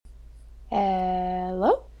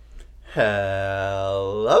Hello?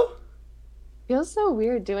 Hello? Feels so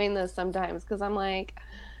weird doing this sometimes because I'm like,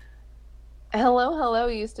 hello, hello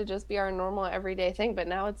used to just be our normal everyday thing, but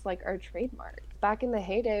now it's like our trademark. Back in the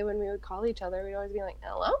heyday when we would call each other, we'd always be like,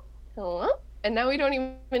 hello, hello. And now we don't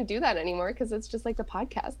even do that anymore because it's just like the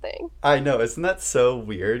podcast thing. I know, isn't that so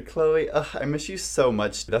weird, Chloe? Ugh, I miss you so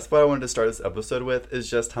much. That's what I wanted to start this episode with, is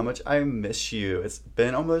just how much I miss you. It's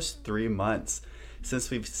been almost 3 months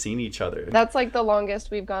since we've seen each other. That's like the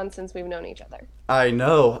longest we've gone since we've known each other. I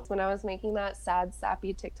know. When I was making that sad,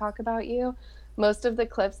 sappy TikTok about you, most of the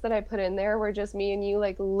clips that I put in there were just me and you,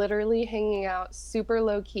 like literally hanging out super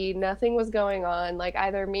low key. Nothing was going on. Like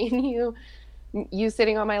either me and you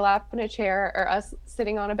sitting on my lap in a chair, or us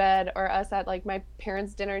sitting on a bed, or us at like my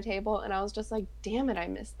parents' dinner table. And I was just like, damn it, I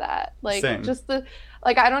miss that. Like, Same. just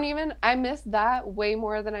I miss that way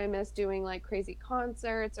more than I miss doing like crazy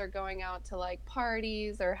concerts or going out to like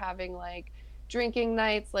parties or having like drinking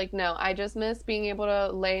nights. Like, no, I just miss being able to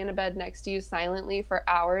lay in a bed next to you silently for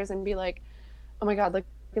hours and be like, oh my God, look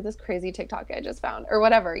at this crazy TikTok I just found, or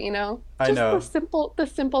whatever, I just know. the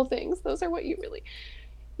simple things. Those are what you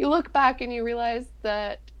look back and you realize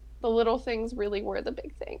that the little things really were the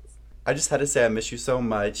big things. I just had to say I miss you so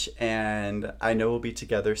much, and I know we'll be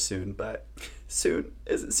together soon, but soon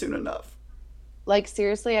isn't soon enough. Like,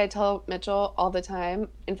 seriously, I tell Mitchell all the time.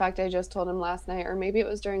 In fact, I just told him last night, or maybe it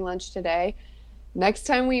was during lunch today. Next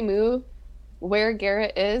time we move, where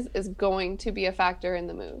Garrett is going to be a factor in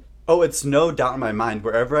the move. Oh, it's no doubt in my mind.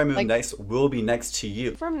 Wherever I move Like, next will be next to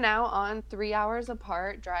you. from now on, 3 hours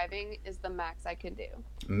apart driving is the max I can do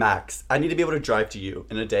Max. I need to be able to drive to you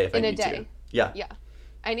in a day if I in a need to. day. Yeah. Yeah.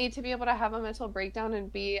 I need to be able to have a mental breakdown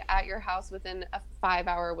and be at your house within a 5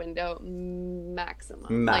 hour window maximum.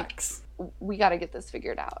 Like, Max. we got to get this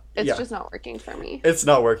figured out. It's Yeah. just not working for me. It's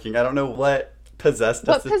not working. I don't know what possessed us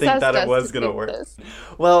What to think possessed that it us to was gonna think work. this?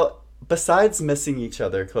 Well, besides missing each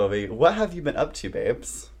other, Chloe, what have you been up to,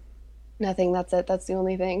 babes? Nothing. That's it. That's the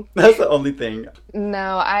only thing. That's the only thing.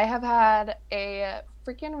 No, I have had a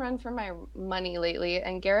freaking run for my money lately,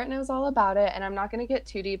 and Garrett knows all about it. And I'm not going to get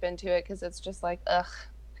too deep into it because it's just like, ugh,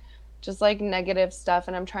 just like negative stuff.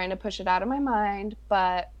 And I'm trying to push it out of my mind.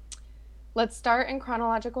 But let's start in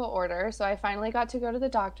chronological order. So I finally got to go to the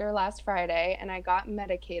doctor last Friday and I got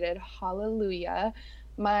medicated. Hallelujah.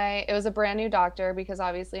 It was a brand new doctor because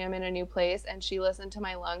obviously I'm in a new place, and she listened to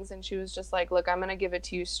my lungs and she was just like, "Look, I'm going to give it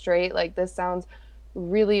to you straight. Like, this sounds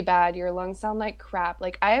really bad. Your lungs sound like crap."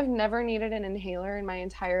 Like, I have never needed an inhaler in my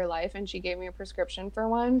entire life, and she gave me a prescription for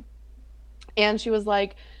one. And she was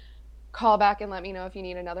like, "Call back and let me know if you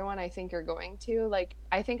need another one. I think you're going to." Like,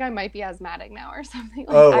 I think I might be asthmatic now or something.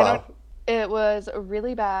 Like, Oh I don't wow. it was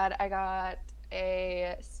really bad. I got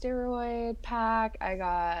a steroid pack. I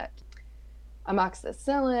got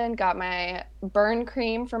amoxicillin, got my burn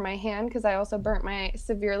cream for my hand because I also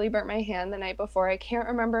severely burnt my hand the night before. I can't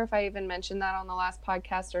remember if I even mentioned that on the last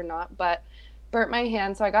podcast or not, but burnt my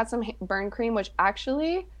hand. So I got some burn cream, which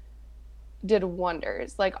actually did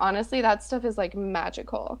wonders. Like, honestly, that stuff is like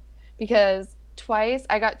magical because twice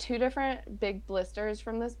I got two different big blisters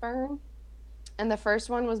from this burn. And the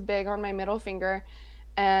first one was big on my middle finger.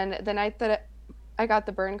 And the night that I got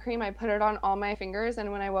the burn cream, I put it on all my fingers.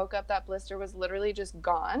 And when I woke up, that blister was literally just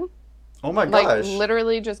gone. Oh my Like, gosh.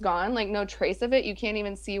 literally just gone. Like, no trace of it. You can't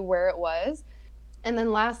even see where it was. And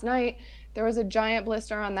then last night, there was a giant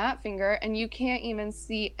blister on that finger, and you can't even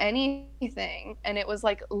see anything. And it was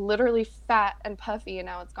like literally fat and puffy, and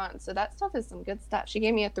now it's gone. So that stuff is some good stuff. She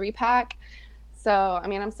gave me a 3 pack. So, I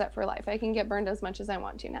mean, I'm set for life. I can get burned as much as I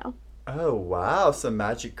want to now. Oh wow, some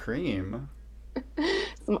magic cream.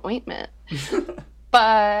 Some ointment.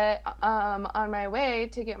 But on my way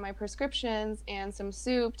to get my prescriptions and some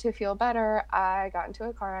soup to feel better, I got into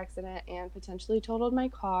a car accident and potentially totaled my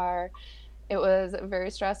car. It was very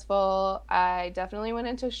stressful. I definitely went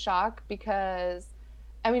into shock because,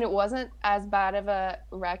 I mean, it wasn't as bad of a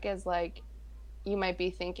wreck as like you might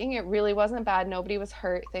be thinking. It really wasn't bad. Nobody was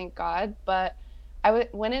hurt, thank God. But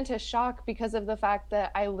went into shock because of the fact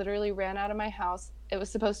that I literally ran out of my house. It was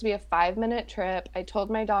supposed to be a 5-minute trip. I told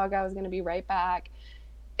my dog I was going to be right back.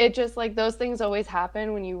 It just, like, those things always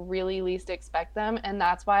happen when you really least expect them. And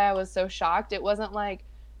that's why I was so shocked. It wasn't like,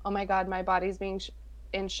 oh my God, my body's being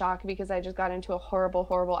in shock because I just got into a horrible,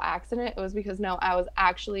 horrible accident. It was because, no, I was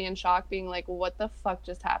actually in shock, being like, what the fuck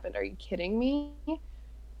just happened? Are you kidding me?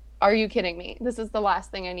 Are you kidding me? This is the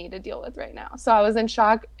last thing I need to deal with right now. So I was in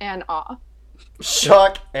shock and awe.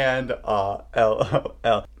 Shock and awe.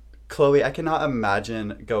 LOL. Chloe, I cannot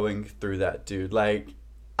imagine going through that, dude. Like,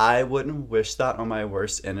 I wouldn't wish that on my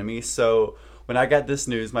worst enemy. So when I got this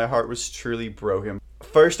news, my heart was truly broken.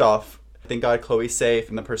 First off, thank God Chloe's safe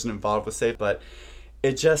and the person involved was safe, but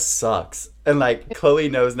it just sucks. And like Chloe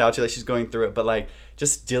knows now too, like she's going through it, but like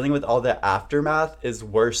just dealing with all the aftermath is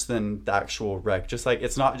worse than the actual wreck. Just like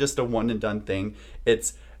it's not just a one and done thing.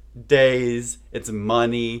 It's days, it's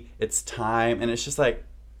money, it's time, and it's just like,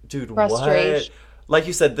 dude, what? Frustration. Like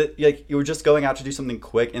you said, that like you were just going out to do something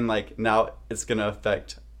quick, and like now it's gonna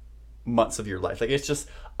affect months of your life. Like it's just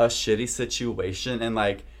a shitty situation, and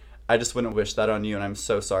like I just wouldn't wish that on you, and I'm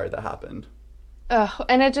so sorry that happened. Ugh,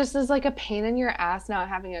 and it just is like a pain in your ass not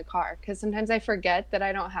having a car because sometimes I forget that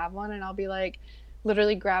I don't have one and I'll be like,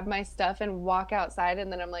 literally grab my stuff and walk outside,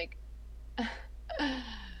 and then I'm like,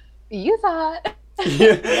 you thought. No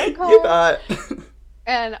Yeah, you car. thought.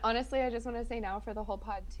 And honestly, I just want to say now for the whole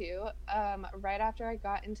pod too, right after I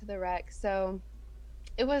got into the wreck, so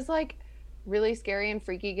it was like really scary and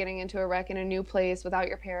freaky getting into a wreck in a new place without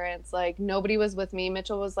your parents. Like nobody was with me.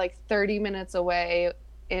 Mitchell was like 30 minutes away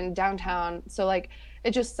in downtown. So like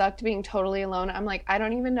it just sucked being totally alone. I'm like, I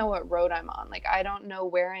don't even know what road I'm on. Like I don't know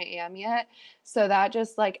where I am yet. So that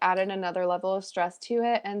just like added another level of stress to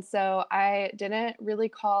it. And so I didn't really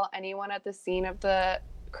call anyone at the scene of the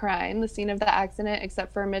crime, the scene of the accident,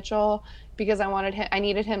 except for Mitchell, because I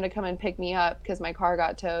needed him to come and pick me up because my car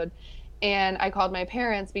got towed. And I called my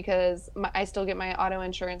parents because I still get my auto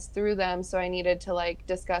insurance through them, so I needed to like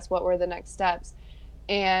discuss what were the next steps.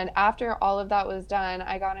 And after all of that was done,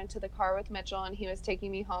 I got into the car with Mitchell and he was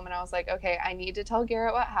taking me home, and I was like, okay, I need to tell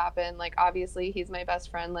Garrett what happened. Like obviously he's my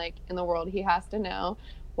best friend like in the world. He has to know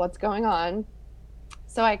what's going on.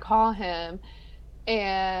 So I call him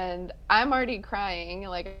and I'm already crying.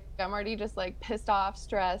 Like I'm already just like pissed off,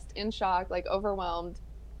 stressed, in shock, like overwhelmed.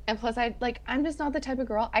 And plus I'm just not the type of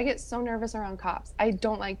girl. I get so nervous around cops. I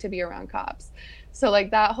don't like to be around cops. So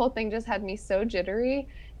like that whole thing just had me so jittery.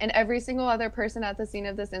 And every single other person at the scene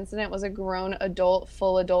of this incident was a grown adult,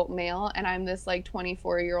 full adult male, and I'm this like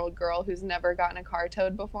 24-year-old girl who's never gotten a car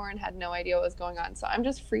towed before and had no idea what was going on. So I'm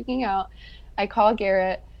just freaking out. I call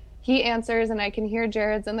Garrett. He answers and I can hear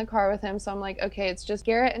Jared's in the car with him. So I'm like, okay, it's just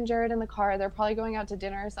Garrett and Jared in the car. They're probably going out to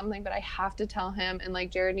dinner or something, but I have to tell him. And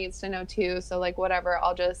like Jared needs to know too. So like whatever,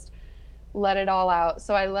 I'll just let it all out.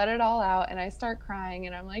 So I let it all out and I start crying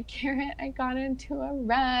and I'm like, Garrett, I got into a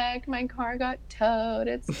wreck. My car got towed.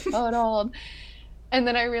 It's totaled. And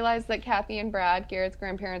then I realized that Kathy and Brad, Garrett's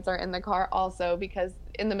grandparents, are in the car also because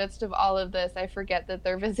in the midst of all of this, I forget that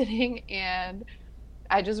they're visiting and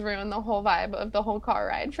I just ruined the whole vibe of the whole car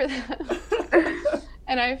ride for them.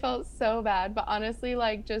 And I felt so bad. But honestly,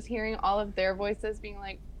 like just hearing all of their voices being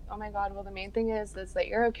like, oh my God, well, the main thing is that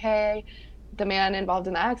you're okay. The man involved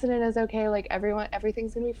in the accident is okay. Like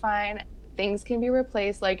everything's going to be fine. Things can be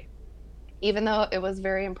replaced. Like, even though it was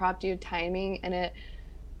very impromptu timing and it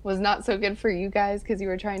was not so good for you guys because you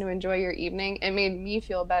were trying to enjoy your evening, it made me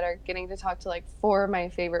feel better getting to talk to like four of my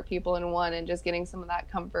favorite people in one and just getting some of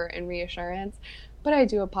that comfort and reassurance. But I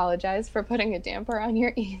do apologize for putting a damper on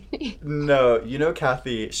your evening. No, you know,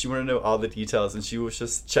 Kathy, she wanted to know all the details, and she was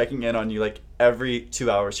just checking in on you like every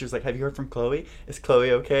 2 hours. She was like, have you heard from Chloe? Is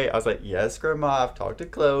Chloe okay? I was like, yes, Grandma, I've talked to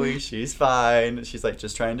Chloe. She's fine. She's like,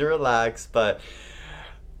 just trying to relax. But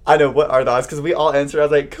I know what are thoughts because we all answered. I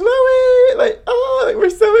was like, Chloe, like, oh, like,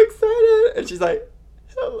 we're so excited. And she's like,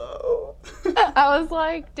 hello. I was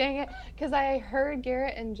like, dang it. Because I heard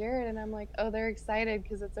Garrett and Jared, and I'm like, oh, they're excited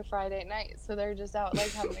because it's a Friday night. So they're just out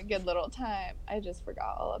like having a good little time. I just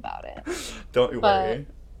forgot all about it. Don't you But worry.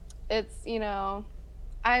 it's,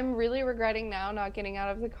 I'm really regretting now not getting out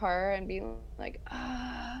of the car and being like,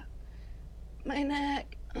 my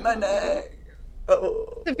neck. My neck.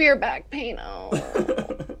 Oh. Severe back pain. Oh.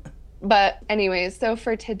 But anyways, so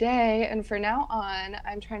for today and for now on,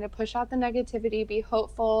 I'm trying to push out the negativity, be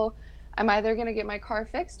hopeful. I'm either going to get my car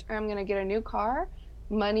fixed or I'm going to get a new car.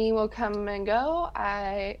 Money will come and go.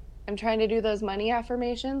 I am trying to do those money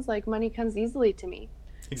affirmations. Like money comes easily to me.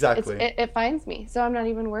 Exactly. It finds me. So I'm not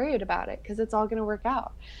even worried about it because it's all going to work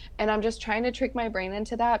out. And I'm just trying to trick my brain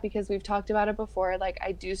into that because we've talked about it before. Like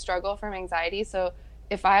I do struggle from anxiety. So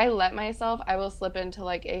if I let myself, I will slip into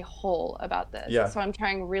like a hole about this. Yeah. So I'm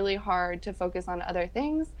trying really hard to focus on other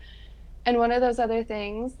things. And one of those other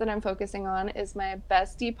things that I'm focusing on is my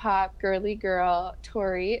bestie pop girly girl,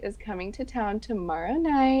 Tori, is coming to town tomorrow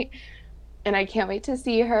night. And I can't wait to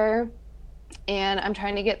see her. And I'm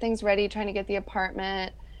trying to get things ready, trying to get the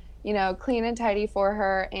apartment, clean and tidy for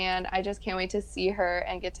her. And I just can't wait to see her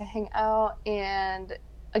and get to hang out. And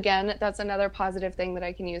again, that's another positive thing that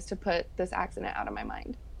I can use to put this accident out of my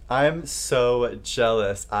mind. I'm so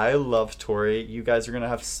jealous. I love Tori. You guys are going to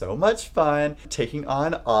have so much fun taking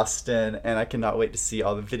on Austin, and I cannot wait to see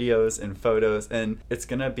all the videos and photos. And it's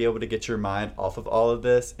going to be able to get your mind off of all of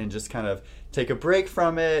this and just kind of take a break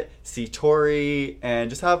from it, see Tori, and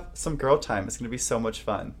just have some girl time. It's going to be so much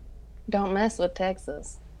fun. Don't mess with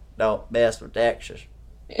Texas. Don't mess with Texas.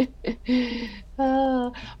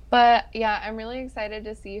 Oh, but yeah, I'm really excited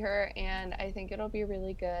to see her, and I think it'll be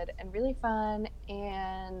really good and really fun.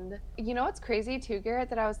 And you know what's crazy too, Garrett,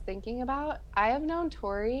 that I was thinking about? I have known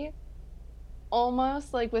Tori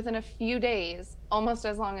almost like within a few days, almost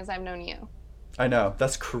as long as I've known you. I know.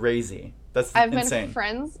 That's crazy. That's I've insane.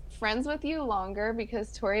 been friends with you longer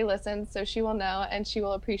because Tori listens, so she will know and she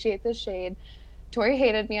will appreciate the shade. Tori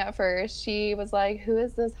hated me at first. She was like, who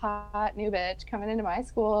is this hot new bitch coming into my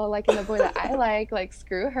school, like, and the boy that I like,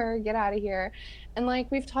 screw her, get out of here. And,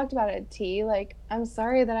 like, we've talked about it, T. Like, I'm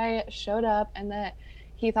sorry that I showed up and that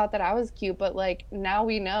he thought that I was cute, but, like, now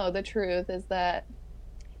we know the truth is that,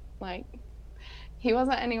 like, he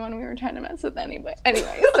wasn't anyone we were trying to mess with anyway.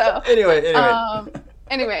 So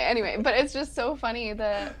anyway, but it's just so funny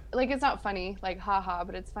that, like, it's not funny, like, haha,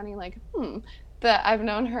 but it's funny, like, that I've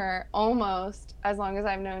known her almost as long as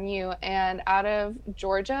I've known you. And out of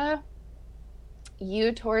Georgia,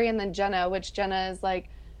 you, Tori, and then Jenna, which Jenna is like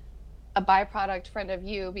a byproduct friend of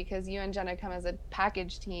you because you and Jenna come as a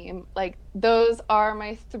package team. Like, those are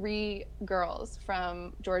my three girls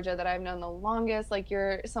from Georgia that I've known the longest. Like,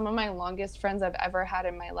 you're some of my longest friends I've ever had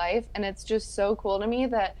in my life. And it's just so cool to me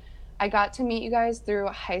that I got to meet you guys through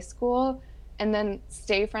high school and then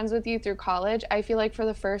stay friends with you through college. I feel like for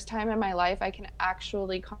the first time in my life, I can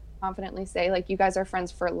actually confidently say, like, you guys are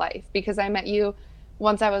friends for life, because I met you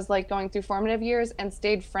once I was, like, going through formative years and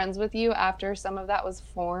stayed friends with you after some of that was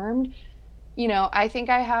formed. You know, I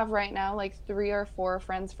think I have right now, like, 3 or 4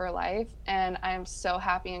 friends for life, and I am so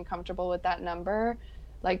happy and comfortable with that number.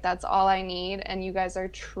 Like, that's all I need, and you guys are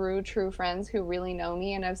true friends who really know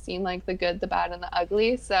me and have seen, like, the good, the bad, and the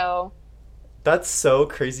ugly, so... That's so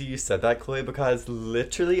crazy you said that, Chloe, because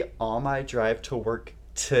literally on my drive to work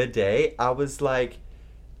today, I was like,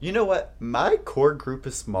 you know what? My core group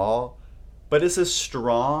is small, but it's a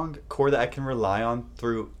strong core that I can rely on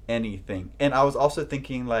through anything. And I was also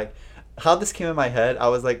thinking, like, how this came in my head, I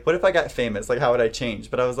was like, what if I got famous? Like, how would I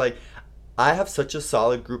change? But I was like, I have such a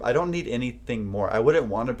solid group. I don't need anything more. I wouldn't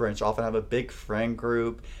want to branch off and have a big friend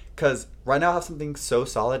group, because right now I have something so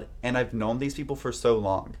solid and I've known these people for so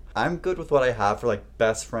long. I'm good with what I have for, like,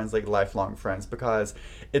 best friends, like lifelong friends, because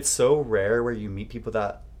it's so rare where you meet people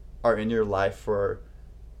that are in your life for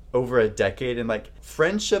over a decade. And, like,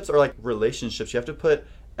 friendships are like relationships. You have to put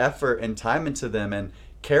effort and time into them and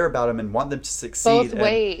care about them and want them to succeed. Both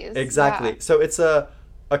ways. Exactly. Yeah. So it's a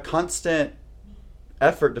constant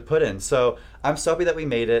effort to put in. So I'm so happy that we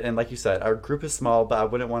made it. And like you said, our group is small, but I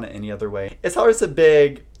wouldn't want it any other way. It's always a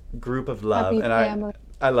big group of love, and I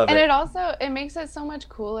love it. And it also, it makes it so much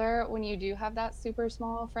cooler when you do have that super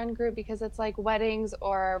small friend group, because it's like weddings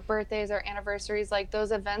or birthdays or anniversaries, like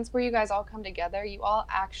those events where you guys all come together, you all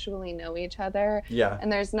actually know each other. Yeah.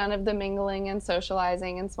 And there's none of the mingling and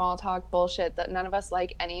socializing and small talk bullshit that none of us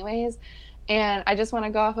like anyways. And I just want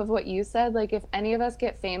to go off of what you said. Like, if any of us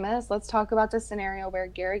get famous, let's talk about the scenario where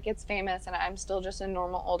Garrett gets famous and I'm still just a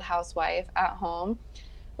normal old housewife at home.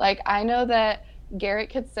 Like, I know that Garrett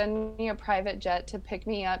could send me a private jet to pick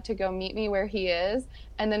me up to go meet me where he is,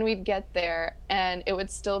 and then we'd get there and it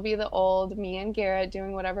would still be the old me and Garrett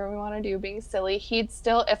doing whatever we want to do, being silly. He'd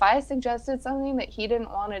still, if I suggested something that he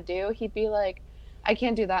didn't want to do, he'd be like, I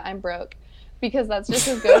can't do that, I'm broke, because that's just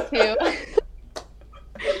his go-to.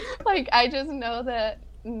 Like, I just know that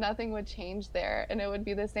nothing would change there and it would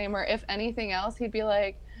be the same. Or if anything else, he'd be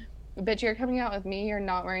like, bitch, you're coming out with me, you're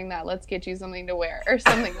not wearing that, let's get you something to wear, or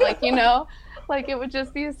something. Like, you know, like, it would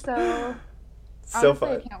just be so honestly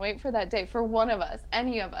fun. I can't wait for that day for one of us,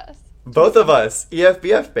 any of us, both of us,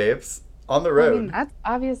 EFBF babes on the road. I mean, that's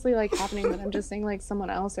obviously like happening, but I'm just saying, like, someone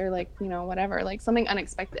else, or like, you know, whatever, like something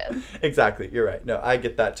unexpected. Exactly, you're right. No, I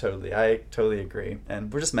get that totally. I totally agree,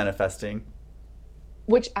 and we're just manifesting.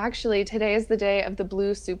 Which actually, today is the day of the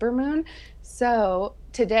blue supermoon. So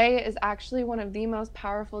today is actually one of the most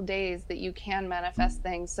powerful days that you can manifest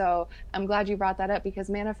things. So I'm glad you brought that up, because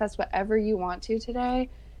manifest whatever you want to today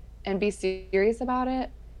and be serious about it,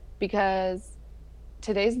 because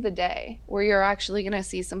today's the day where you're actually going to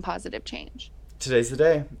see some positive change. Today's the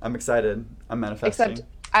day. I'm excited. I'm manifesting. Except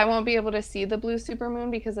I won't be able to see the blue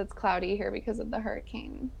supermoon because it's cloudy here because of the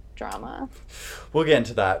hurricane drama. We'll get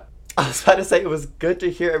into that. I was about to say it was good to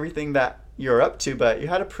hear everything that you're up to, but you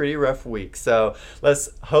had a pretty rough week. So let's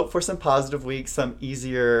hope for some positive weeks, some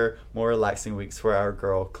easier, more relaxing weeks for our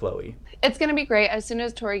girl Chloe. It's gonna be great. As soon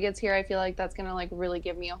as Tori gets here, I feel like that's gonna like really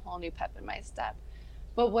give me a whole new pep in my step.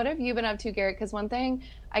 But what have you been up to, Garrett? Because one thing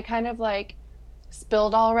I kind of like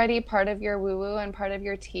spilled already part of your woo woo and part of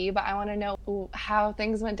your tea, but I want to know how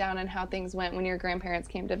things went down and how things went when your grandparents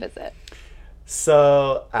came to visit.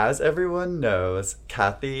 So, as everyone knows,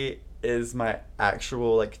 Kathy is my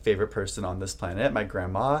actual like favorite person on this planet, my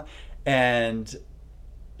grandma, and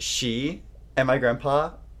she and my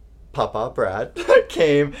grandpa, Papa Brad,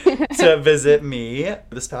 came to visit me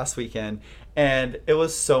this past weekend. And it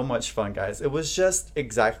was so much fun, guys. It was just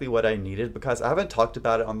exactly what I needed because I haven't talked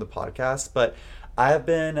about it on the podcast, but I have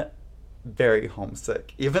been very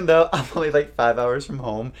homesick. Even though I'm only like 5 hours from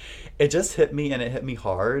home, it just hit me and it hit me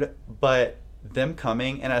hard. But them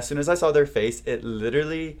coming, and as soon as I saw their face, it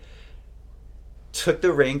literally took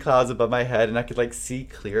the rain clouds above my head and I could like see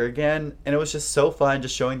clear again. And it was just so fun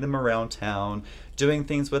just showing them around town, doing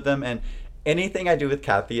things with them. And anything I do with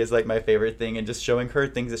Kathy is like my favorite thing. And just showing her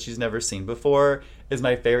things that she's never seen before is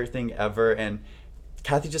my favorite thing ever. And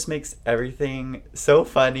Kathy just makes everything so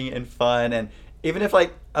funny and fun. And even if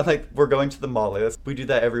like I'm like we're going to the mall, like, we do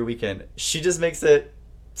that every weekend. She just makes it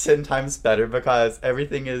 10 times better because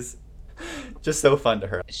everything is just so fun to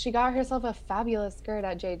her. She got herself a fabulous skirt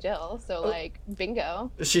at J. Jill, so like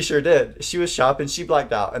bingo. She sure did. She was shopping, she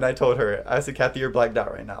blacked out, and I told her, I said, Kathy, you're blacked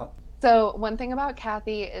out right now. So one thing about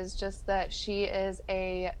Kathy is just that she is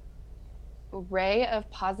a ray of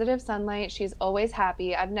positive sunlight. She's always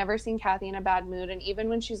happy. I've never seen Kathy in a bad mood, and even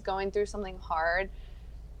when she's going through something hard,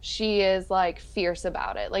 she is like fierce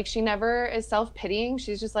about it. Like she never is self-pitying.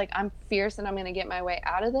 She's just like, I'm fierce and I'm gonna get my way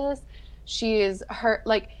out of this. She is her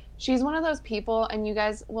like she's one of those people, and you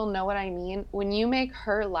guys will know what I mean. When you make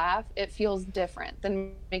her laugh, it feels different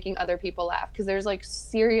than making other people laugh because there's like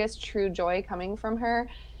serious, true joy coming from her.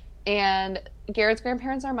 And Garrett's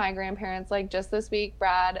grandparents are my grandparents. Like just this week,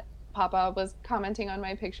 Brad, Papa was commenting on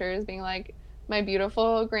my pictures, being like, my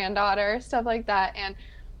beautiful granddaughter, stuff like that. And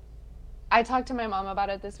I talked to my mom about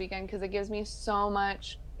it this weekend because it gives me so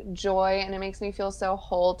much joy and it makes me feel so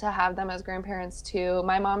whole to have them as grandparents too.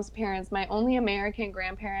 My mom's parents, my only American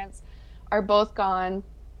grandparents, are both gone.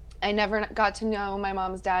 I never got to know my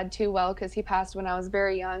mom's dad too well because he passed when I was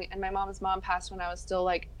very young, and my mom's mom passed when I was still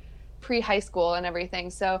like pre-high school and everything.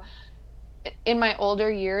 So in my older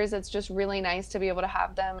years, it's just really nice to be able to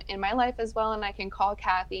have them in my life as well, and I can call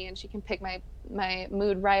Kathy and she can pick my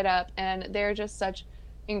mood right up, and they're just such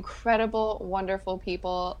incredible, wonderful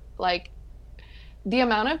people. Like the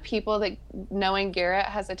amount of people that knowing Garrett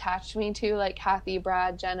has attached me to, like Kathy,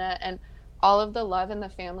 Brad, Jenna, and all of the love and the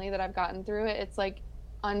family that I've gotten through it, it's like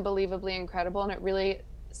unbelievably incredible, and it really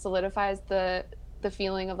solidifies the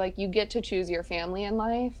feeling of like you get to choose your family in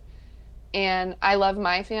life. And I love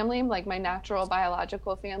my family, like my natural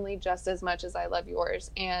biological family, just as much as I love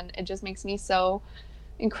yours, and it just makes me so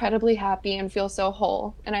incredibly happy and feel so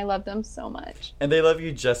whole, and I love them so much. And they love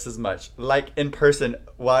you just as much. Like in person,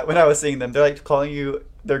 when I was seeing them, they're like calling you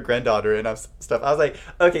their granddaughter and stuff. I was like,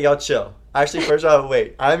 okay, y'all chill. Actually, first of all,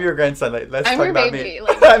 wait, I'm your grandson. Like, let's talk about baby. me.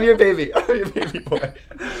 Like, I'm your baby. I'm your baby boy.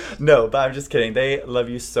 No, but I'm just kidding. They love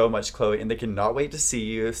you so much, Chloe, and they cannot wait to see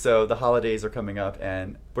you. So the holidays are coming up,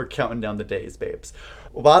 and we're counting down the days, babes.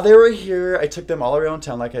 While they were here, I took them all around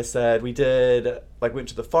town. Like I said, we went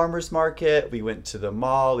to the farmer's market, we went to the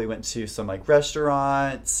mall, we went to some like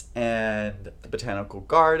restaurants and the botanical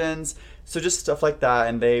gardens. So just stuff like that.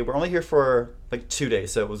 And they were only here for like 2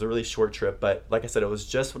 days. So it was a really short trip. But like I said, it was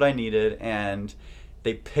just what I needed. And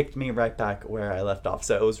they picked me right back where I left off.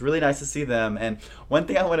 So it was really nice to see them. And one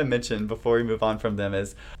thing I want to mention before we move on from them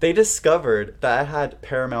is they discovered that I had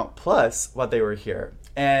Paramount Plus while they were here.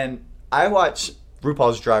 And I watch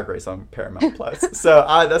RuPaul's Drag Race on Paramount Plus. So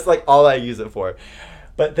that's like all I use it for.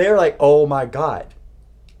 But they're like, oh my God,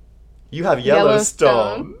 you have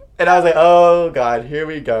Yellowstone. And I was like, oh God, here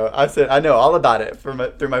we go. I said, I know all about it through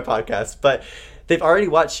my podcast. But they've already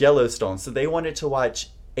watched Yellowstone. So they wanted to watch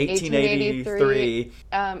 1883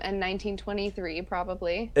 and 1923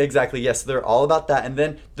 probably. Exactly, yes. They're all about that. And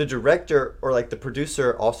then the director or like the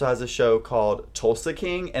producer also has a show called Tulsa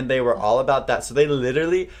King, and they were all about that. So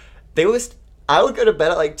I would go to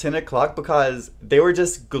bed at like 10 o'clock because they were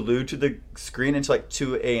just glued to the screen until like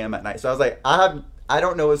 2 a.m. at night. So I was like, I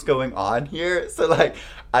don't know what's going on here. So like,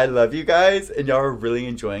 I love you guys and y'all are really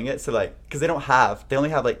enjoying it. So like, because they only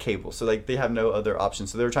have like cable. So like, they have no other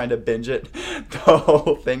options. So they were trying to binge it the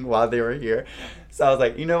whole thing while they were here. So I was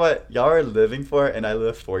like, you know what? Y'all are living for it and I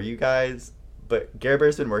live for you guys. but Gare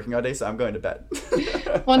Bear's been working all day, so I'm going to bed.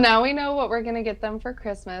 Well, now we know what we're going to get them for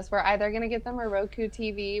Christmas. We're either going to get them a Roku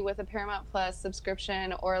TV with a Paramount Plus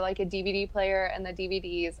subscription or like a DVD player and the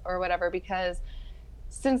DVDs or whatever, because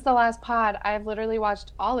since the last pod, I've literally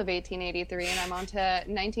watched all of 1883 and I'm on to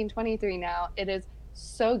 1923 now. It is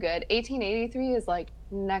so good. 1883 is like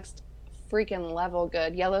next freaking level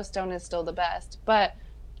good. Yellowstone is still the best. But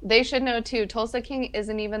they should know too, Tulsa King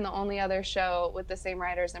isn't even the only other show with the same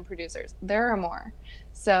writers and producers. There are more.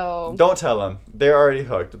 So Don't tell them. They're already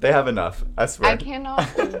hooked. They have enough. I swear. I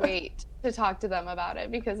cannot wait to talk to them about it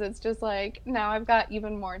because it's just like now I've got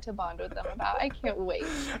even more to bond with them about. I can't wait.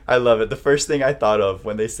 I love it. The first thing I thought of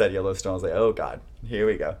when they said Yellowstone, I was like, oh God, here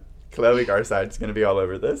we go. Chloe Garside's going to be all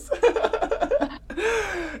over this.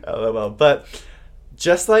 LOL. But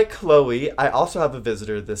just like Chloe, I also have a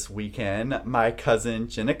visitor this weekend. My cousin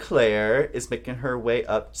Jenna Claire is making her way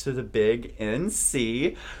up to the big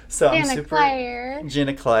NC. So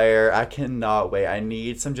Jenna Claire, I cannot wait. I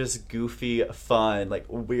need some just goofy, fun, like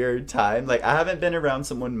weird time. Like I haven't been around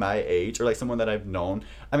someone my age or like someone that I've known.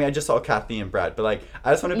 I mean, I just saw Kathy and Brad, but like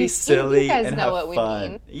I just want to be silly and have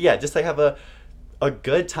fun. Yeah, just like have a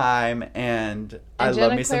good time, and I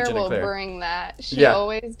love me some Jenna Claire. Jenna Claire will bring that. She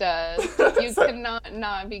always does. You cannot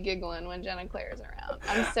not be giggling when Jenna Claire's around.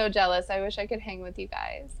 I'm so jealous. I wish I could hang with you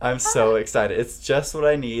guys. I'm so excited. It's just what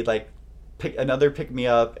I need. Like, another pick me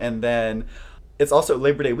up, and then it's also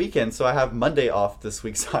Labor Day weekend, so I have Monday off this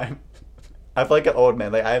week. So I'm like an old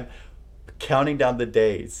man. Like I'm counting down the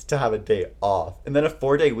days to have a day off, and then a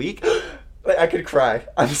 4-day week. Like I could cry.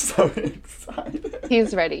 I'm so excited.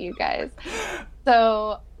 He's ready, you guys.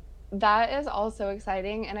 So that is also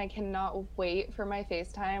exciting, and I cannot wait for my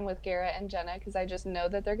FaceTime with Garrett and Jenna because I just know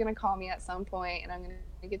that they're going to call me at some point and I'm going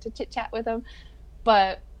to get to chit-chat with them.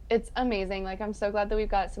 But it's amazing. Like, I'm so glad that we've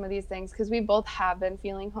got some of these things because we both have been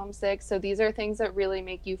feeling homesick. So these are things that really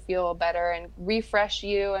make you feel better and refresh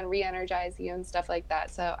you and re-energize you and stuff like that.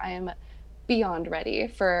 So I am beyond ready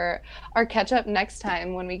for our catch-up next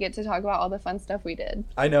time when we get to talk about all the fun stuff we did.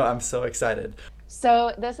 I know. I'm so excited.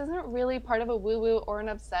 So this isn't really part of a woo-woo or an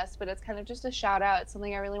obsessed, but it's kind of just a shout out. It's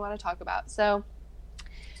something I really want to talk about. So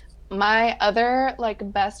my other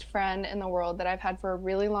like best friend in the world that I've had for a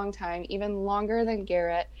really long time, even longer than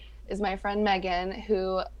Garrett, is my friend Megan,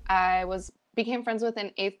 who I became friends with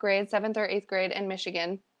in 8th grade, 7th or 8th grade in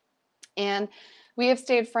Michigan. And we have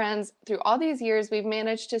stayed friends through all these years. We've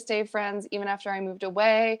managed to stay friends even after I moved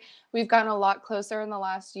away. We've gotten a lot closer in the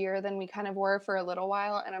last year than we kind of were for a little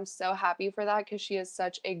while. And I'm so happy for that because she is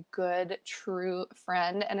such a good, true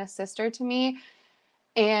friend and a sister to me.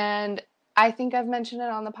 And I think I've mentioned it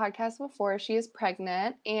on the podcast before. She is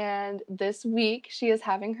pregnant. And this week she is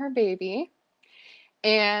having her baby.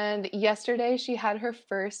 And yesterday she had her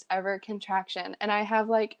first ever contraction. And I have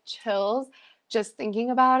like chills just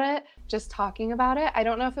thinking about it, just talking about it. I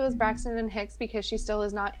don't know if it was Braxton and Hicks because she still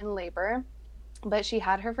is not in labor, but she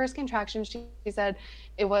had her first contraction. She said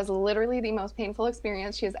it was literally the most painful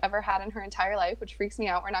experience she has ever had in her entire life, which freaks me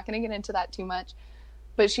out. We're not going to get into that too much,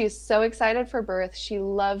 but she's so excited for birth. She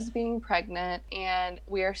loves being pregnant, and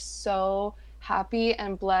we are so happy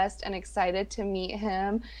and blessed and excited to meet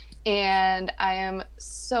him. And I am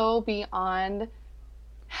so beyond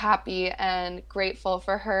happy and grateful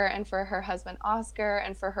for her and for her husband Oscar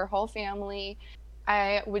and for her whole family.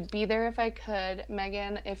 I would be there if I could.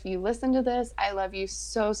 Megan, if you listen to this, I love you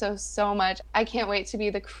so, so, so much. I can't wait to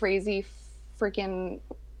be the crazy freaking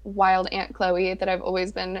wild Aunt Chloe that I've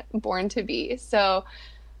always been born to be. So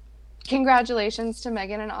congratulations to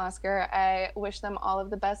Megan and Oscar. I wish them all of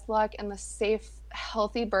the best luck and the safe,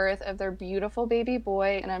 healthy birth of their beautiful baby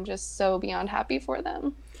boy, and I'm just so beyond happy for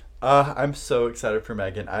them. I'm so excited for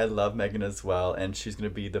Megan. I love Megan as well, and she's going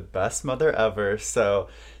to be the best mother ever. So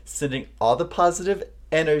sending all the positive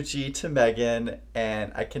energy to Megan,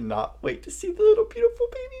 and I cannot wait to see the little beautiful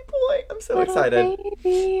baby boy. I'm so excited.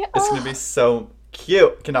 Baby. It's going to be so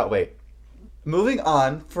cute. Cannot wait. Moving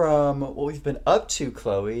on from what we've been up to,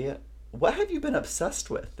 Chloe, what have you been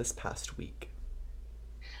obsessed with this past week?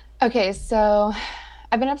 Okay, so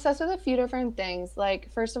I've been obsessed with a few different things.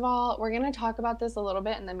 Like, first of all, we're going to talk about this a little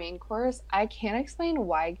bit in the main course. I can't explain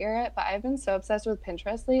why, Garrett, but I've been so obsessed with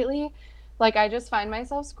Pinterest lately. Like, I just find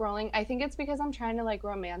myself scrolling. I think it's because I'm trying to, like,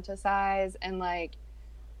 romanticize and, like,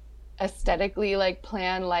 aesthetically, like,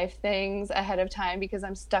 plan life things ahead of time because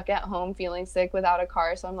I'm stuck at home feeling sick without a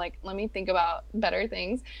car. So I'm like, let me think about better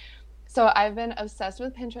things. So I've been obsessed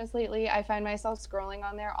with Pinterest lately. I find myself scrolling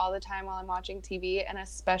on there all the time while I'm watching TV, and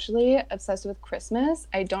especially obsessed with Christmas.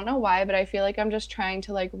 I don't know why, but I feel like I'm just trying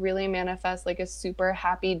to like really manifest like a super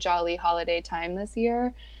happy, jolly holiday time this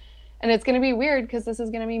year. And it's going to be weird because this is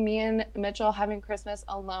going to be me and Mitchell having Christmas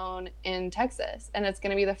alone in Texas. And it's going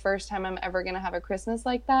to be the first time I'm ever going to have a Christmas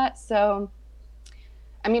like that. So,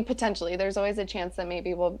 I mean, potentially, there's always a chance that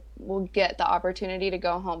maybe we'll get the opportunity to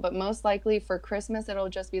go home. But most likely for Christmas, it'll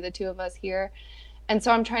just be the two of us here. And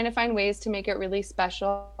so I'm trying to find ways to make it really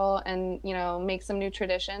special and, make some new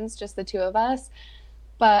traditions, just the two of us.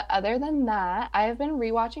 But other than that, I've been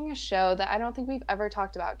rewatching a show that I don't think we've ever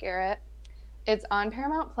talked about, Garrett. It's on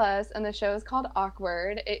Paramount Plus, and the show is called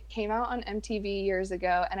Awkward. It came out on MTV years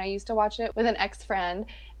ago, and I used to watch it with an ex-friend.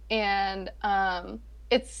 And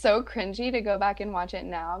it's so cringy to go back and watch it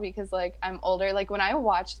now because, like, I'm older. Like, when I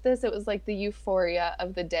watched this, it was like the euphoria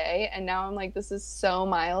of the day, and now I'm like, this is so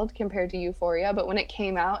mild compared to Euphoria. But when it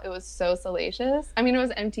came out, it was so salacious. I mean, it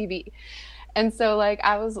was MTV. And so, like,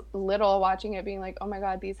 I was little watching it being like, oh my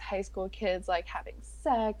God, these high school kids, like, having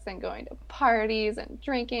sex and going to parties and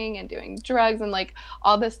drinking and doing drugs and, like,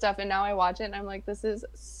 all this stuff. And now I watch it and I'm like, this is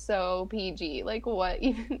so PG. Like, what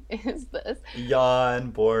even is this?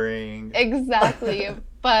 Yawn, boring. Exactly.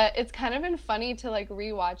 But it's kind of been funny to, like,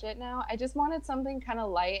 rewatch it now. I just wanted something kind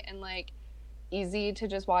of light and, like, easy to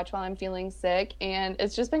just watch while I'm feeling sick, and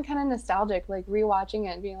it's just been kind of nostalgic, like rewatching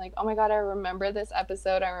it and being like, oh my God, I remember this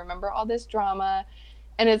episode, I remember all this drama.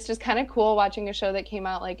 And it's just kind of cool watching a show that came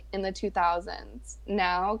out like in the 2000s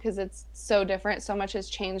now, because it's so different. So much has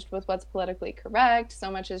changed with what's politically correct, so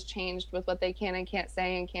much has changed with what they can and can't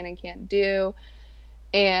say and can and can't do.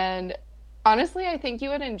 And honestly, I think you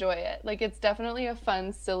would enjoy it. Like, it's definitely a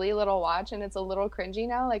fun, silly little watch, and it's a little cringy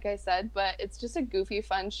now, like I said, but it's just a goofy,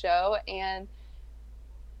 fun show. And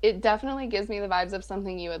it definitely gives me the vibes of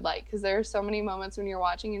something you would like, because there are so many moments when you're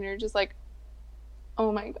watching and you're just like,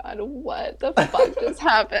 oh my God, what the fuck just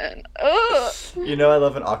happened? Ugh. I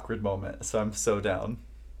love an awkward moment, so I'm so down.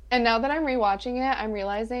 And now that I'm rewatching it, I'm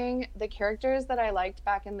realizing the characters that I liked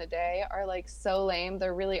back in the day are like so lame.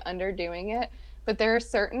 They're really underdoing it. But there are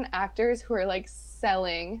certain actors who are like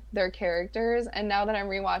selling their characters. And now that I'm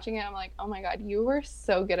rewatching it, I'm like, oh my God, you were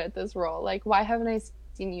so good at this role. Like, why haven't I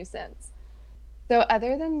seen you since? So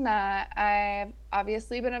other than that, I've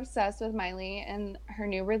obviously been obsessed with Miley and her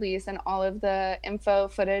new release and all of the info,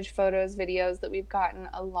 footage, photos, videos that we've gotten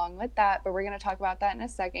along with that. But we're going to talk about that in a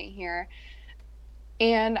second here.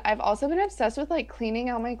 And I've also been obsessed with like cleaning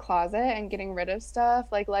out my closet and getting rid of stuff,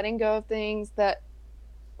 like letting go of things that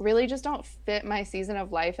really just don't fit my season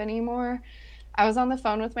of life anymore. I was on the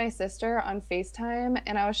phone with my sister on FaceTime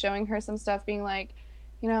and I was showing her some stuff being like,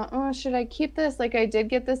 oh, should I keep this? Like, I did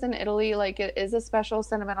get this in Italy. Like, it is a special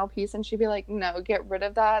sentimental piece. And she'd be like, no, get rid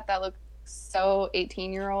of that. That looks so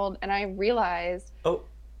 18-year-old. And I realized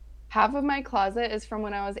half of my closet is from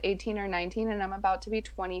when I was 18 or 19 and I'm about to be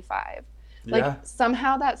 25. Like, Yeah.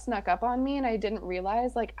 somehow that snuck up on me and I didn't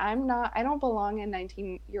realize, like, I don't belong in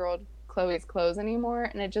 19-year-old Chloe's clothes anymore.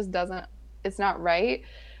 And it just it's not right.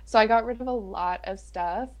 So I got rid of a lot of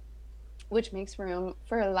stuff, which makes room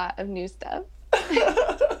for a lot of new stuff.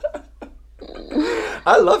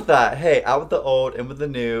 I love that. Hey, out with the old, in with the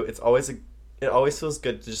new. It always feels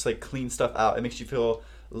good to just like clean stuff out. It makes you feel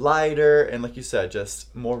lighter and, like you said,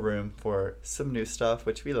 just more room for some new stuff,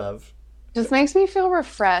 which we love. Just makes me feel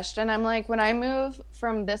refreshed. And I'm like, when I move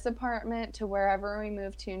from this apartment to wherever we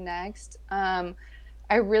move to next, I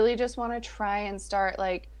really just want to try and start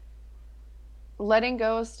like letting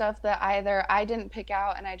go of stuff that either I didn't pick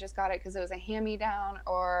out and I just got it because it was a hand-me-down,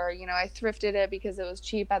 or I thrifted it because it was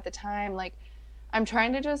cheap at the time. Like, I'm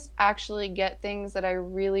trying to just actually get things that I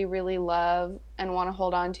really, really love and want to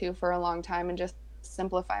hold on to for a long time and just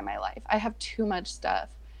simplify my life. I have too much stuff.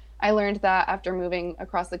 I learned that after moving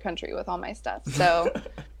across the country with all my stuff. So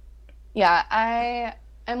yeah,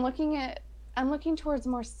 I'm looking towards a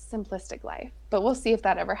more simplistic life, but we'll see if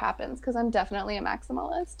that ever happens because I'm definitely a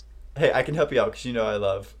maximalist. Hey, I can help you out because I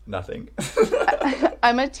love nothing.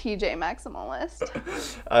 I'm a TJ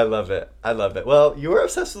maximalist. I love it. I love it. Well, you were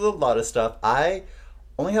obsessed with a lot of stuff. I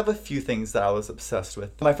only have a few things that I was obsessed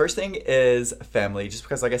with. My first thing is family, just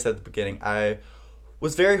because, like I said at the beginning, I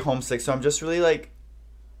was very homesick. So I'm just really like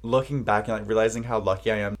looking back and like realizing how lucky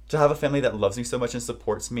I am to have a family that loves me so much and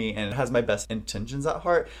supports me and has my best intentions at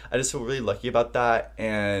heart. I just feel really lucky about that.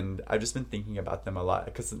 And I've just been thinking about them a lot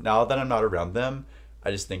because now that I'm not around them, I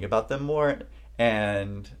just think about them more,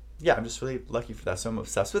 and yeah, I'm just really lucky for that, so I'm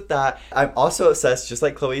obsessed with that. I'm also obsessed, just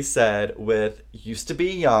like Chloe said, with Used to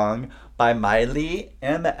Be Young by Miley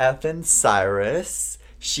M. Cyrus.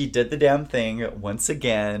 She did the damn thing once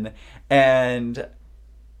again, and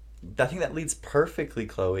I think that leads perfectly,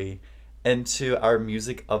 Chloe, into our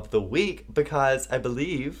music of the week, because I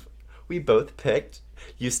believe we both picked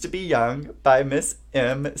Used to Be Young by Miss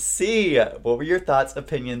MC. What were your thoughts,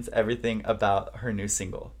 opinions, everything about her new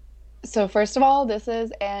single? So, first of all, this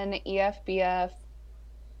is an EFBF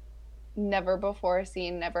never before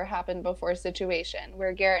seen, never happened before situation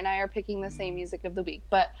where Garrett and I are picking the same music of the week.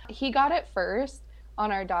 But he got it first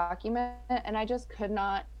on our document, and I just could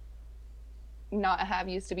not have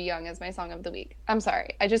Used to Be Young as my song of the week. I'm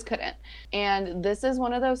sorry. I just couldn't. And this is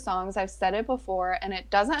one of those songs, I've said it before, and it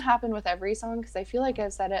doesn't happen with every song because I feel like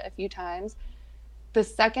I've said it a few times. The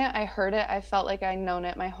second I heard it, I felt like I'd known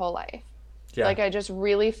it my whole life. Yeah. Like I just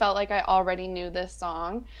really felt like I already knew this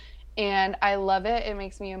song. And I love it. It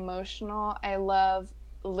makes me emotional. I love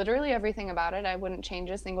literally everything about it. I wouldn't change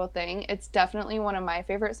a single thing. It's definitely one of my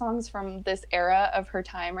favorite songs from this era of her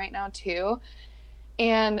time right now, too.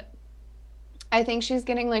 And I think she's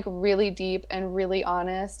getting like really deep and really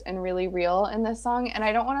honest and really real in this song. And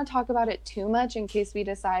I don't want to talk about it too much in case we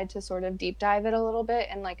decide to sort of deep dive it a little bit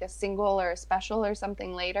in like a single or a special or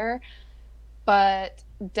something later. But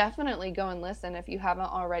definitely go and listen if you haven't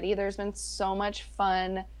already. There's been so much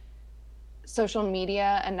fun social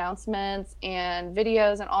media announcements and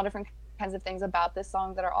videos and all different kinds of things about this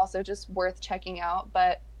song that are also just worth checking out.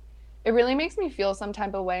 But it really makes me feel some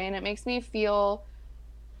type of way, and it makes me feel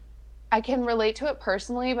I can relate to it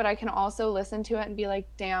personally, but I can also listen to it and be like,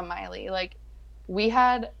 damn, Miley, like we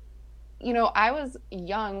had, I was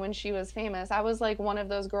young when she was famous. I was like one of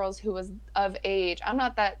those girls who was of age. I'm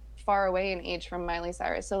not that far away in age from Miley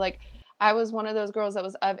Cyrus. So like I was one of those girls that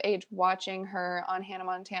was of age watching her on Hannah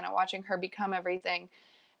Montana, watching her become everything.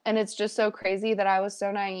 And it's just so crazy that I was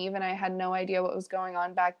so naive and I had no idea what was going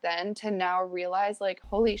on back then to now realize, like,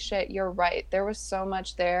 holy shit, you're right. There was so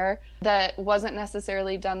much there that wasn't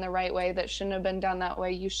necessarily done the right way, that shouldn't have been done that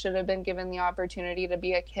way. You should have been given the opportunity to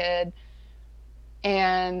be a kid.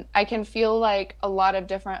 And I can feel like a lot of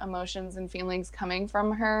different emotions and feelings coming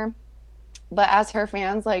from her. But as her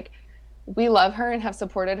fans, like, we love her and have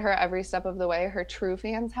supported her every step of the way. Her true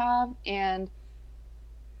fans have. And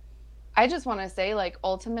I just want to say, like,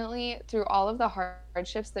 ultimately, through all of the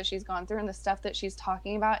hardships that she's gone through and the stuff that she's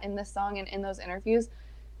talking about in this song and in those interviews,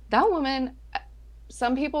 that woman,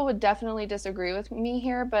 some people would definitely disagree with me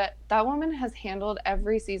here, but that woman has handled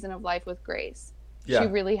every season of life with grace. Yeah. She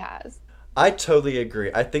really has. I totally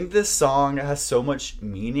agree. I think this song has so much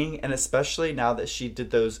meaning, and especially now that she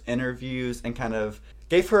did those interviews and kind of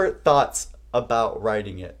gave her thoughts about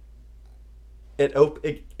writing it.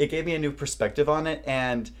 It gave me a new perspective on it,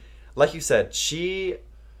 and like you said, she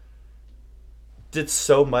did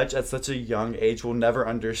so much at such a young age. We'll never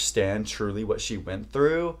understand truly what she went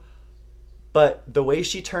through. But the way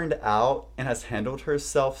she turned out and has handled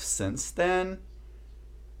herself since then,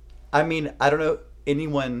 I mean, I don't know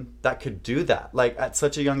anyone that could do that, like at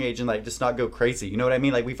such a young age, and like just not go crazy. You know what I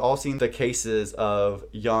mean? Like we've all seen the cases of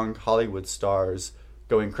young Hollywood stars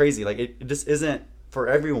going crazy. Like it just isn't for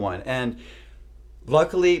everyone. And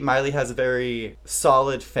luckily, Miley has a very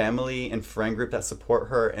solid family and friend group that support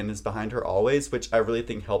her and is behind her always, which I really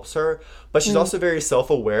think helps her. But she's also very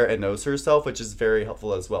self-aware and knows herself, which is very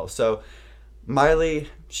helpful as well. So Miley,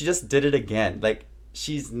 she just did it again. Like,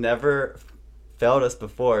 she's never failed us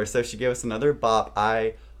before. So she gave us another bop.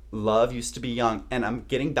 I love Used to Be Young. And I'm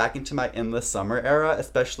getting back into my Endless Summer era,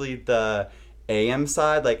 especially the AM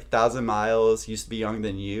side, like 1,000 Miles, Used to Be Young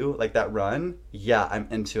Than You, like that run. Yeah, I'm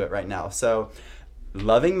into it right now. So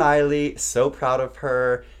loving Miley, so proud of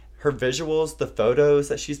her. Her visuals, the photos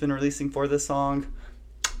that she's been releasing for this song,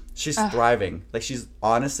 she's thriving. Like, she's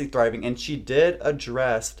honestly thriving. And she did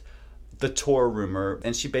address the tour rumor.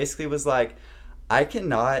 And she basically was like, I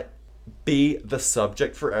cannot be the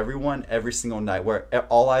subject for everyone every single night where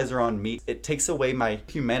all eyes are on me. It takes away my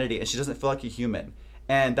humanity and she doesn't feel like a human.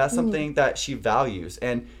 And that's something that she values.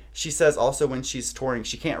 And she says also when she's touring,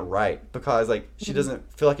 she can't write because like she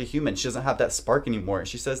doesn't feel like a human. She doesn't have that spark anymore. And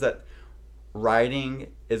she says that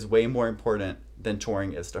writing is way more important than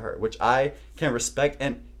touring is to her, which I can respect.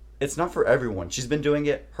 And it's not for everyone. She's been doing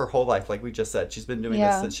it her whole life, like we just said. She's been doing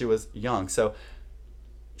this since she was young. So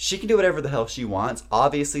she can do whatever the hell she wants.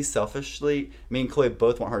 Obviously, selfishly, me and Chloe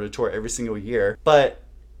both want her to tour every single year, but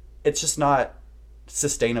it's just not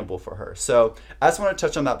sustainable for her. So I just want to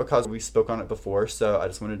touch on that because we spoke on it before. So I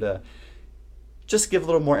just wanted to just give a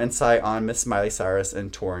little more insight on Miss Miley Cyrus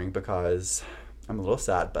and touring because I'm a little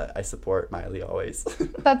sad, but I support Miley always.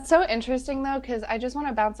 That's so interesting though, because I just want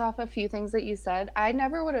to bounce off a few things that you said. I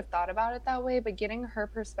never would have thought about it that way, but getting her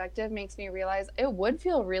perspective makes me realize it would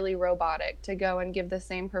feel really robotic to go and give the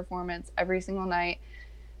same performance every single night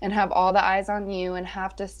and have all the eyes on you and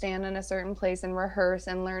have to stand in a certain place and rehearse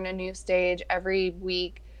and learn a new stage every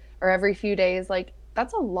week or every few days. Like,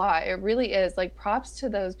 that's a lot. It really is. Like, props to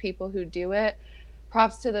those people who do it.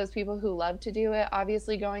 Props to those people who love to do it.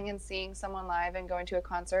 Obviously, going and seeing someone live and going to a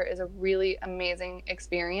concert is a really amazing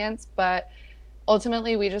experience, but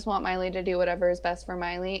ultimately we just want Miley to do whatever is best for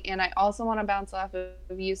Miley. And I also want to bounce off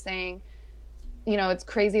of you saying, you know, it's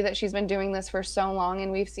crazy that she's been doing this for so long,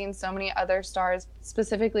 and we've seen so many other stars,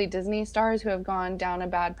 specifically Disney stars, who have gone down a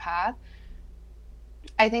bad path.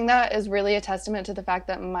 I think that is really a testament to the fact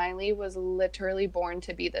that Miley was literally born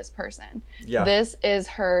to be this person. Yeah. This is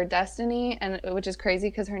her destiny, and which is crazy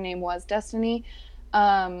because her name was Destiny.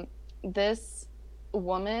 This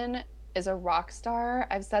woman is a rock star.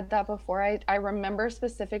 I've said that before. I remember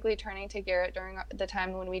specifically turning to Garrett during the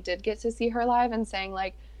time when we did get to see her live and saying,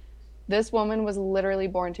 like, this woman was literally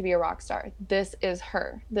born to be a rock star. This is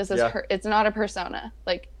her. This is her. It's not a persona.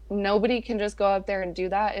 Like, nobody can just go up there and do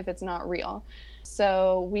that if it's not real.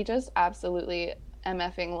 So we just absolutely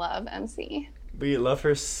MFing love MC. We love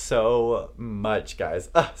her so much, guys.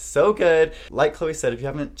 So good. Like Chloe said, if you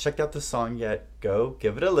haven't checked out the song yet, go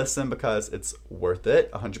give it a listen because it's worth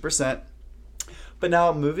it, 100%. But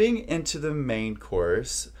now moving into the main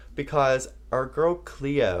course, because our girl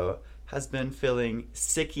Cleo has been feeling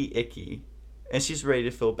sicky icky and she's ready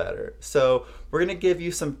to feel better. So we're going to give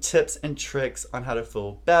you some tips and tricks on how to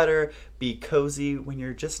feel better, be cozy when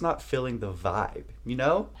you're just not feeling the vibe, you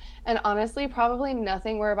know? And honestly, probably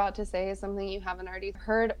nothing we're about to say is something you haven't already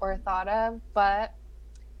heard or thought of, but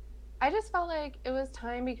I just felt like it was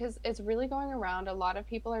time because it's really going around. A lot of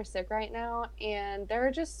people are sick right now, and there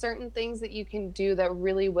are just certain things that you can do that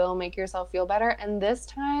really will make yourself feel better. And this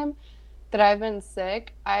time that I've been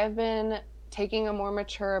sick, I've been taking a more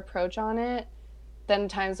mature approach on it than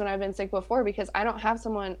times when I've been sick before, because I don't have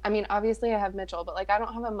someone, I mean, obviously I have Mitchell, but like I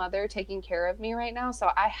don't have a mother taking care of me right now.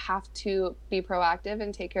 So I have to be proactive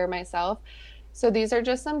and take care of myself. So these are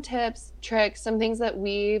just some tips, tricks, some things that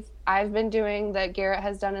I've been doing that Garrett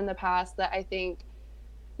has done in the past that I think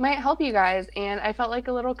might help you guys. And I felt like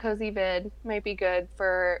a little cozy vid might be good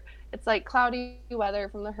for, it's like cloudy weather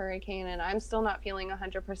from the hurricane, and I'm still not feeling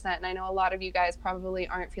 100%. And I know a lot of you guys probably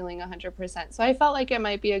aren't feeling 100%. So I felt like it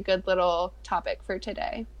might be a good little topic for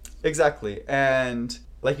today. Exactly. And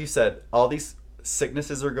like you said, all these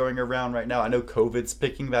sicknesses are going around right now. I know COVID's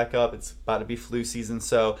picking back up. It's about to be flu season.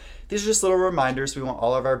 So these are just little reminders. We want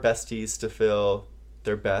all of our besties to feel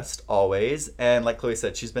their best always. And like Chloe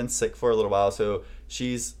said, she's been sick for a little while. So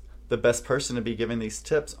she's the best person to be giving these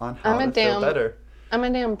tips on how to feel better. I'm a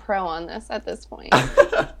damn pro on this at this point.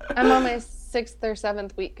 I'm on my 6th or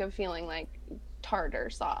 7th week of feeling like tartar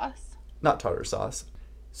sauce. Not tartar sauce.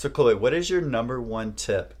 So Chloe, what is your number one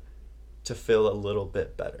tip to feel a little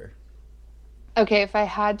bit better? Okay, if I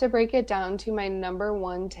had to break it down to my number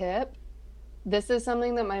one tip, this is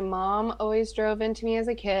something that my mom always drove into me as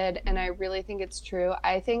a kid, and I really think it's true.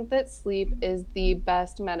 I think that sleep is the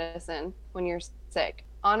best medicine when you're sick.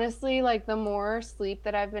 Honestly, like, the more sleep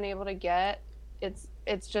that I've been able to get,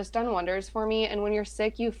 it's just done wonders for me. And when you're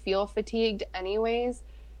sick, you feel fatigued anyways.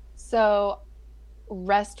 So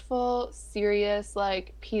restful, serious,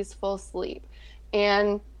 like, peaceful sleep.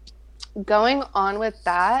 And going on with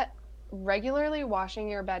that, regularly washing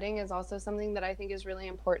your bedding is also something that I think is really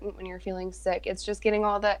important when you're feeling sick. It's just getting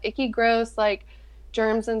all the icky, gross, like,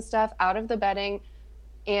 germs and stuff out of the bedding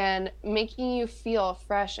and making you feel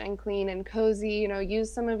fresh and clean and cozy. You know,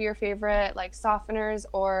 use some of your favorite, like, softeners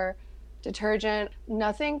or detergent.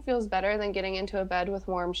 Nothing feels better than getting into a bed with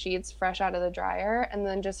warm sheets fresh out of the dryer and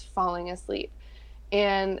then just falling asleep.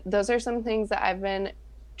 And those are some things that I've been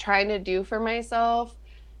trying to do for myself.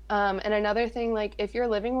 And another thing, like, if you're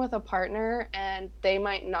living with a partner and they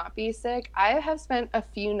might not be sick, I have spent a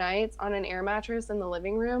few nights on an air mattress in the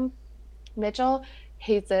living room. Mitchell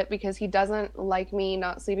hates it because he doesn't like me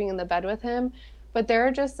not sleeping in the bed with him. But there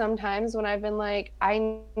are just some times when I've been like,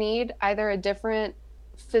 I need either a different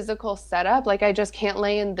physical setup, like I just can't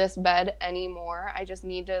lay in this bed anymore, I just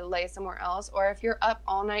need to lay somewhere else. Or if you're up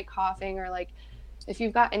all night coughing, or like if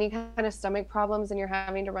you've got any kind of stomach problems and you're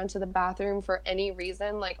having to run to the bathroom for any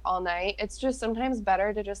reason, like all night, it's just sometimes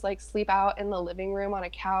better to just like sleep out in the living room on a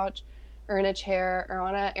couch or in a chair or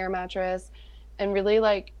on an air mattress and really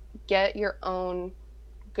like get your own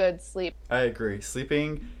good sleep. I agree.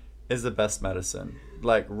 Sleeping is the best medicine.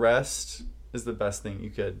 Like, rest is the best thing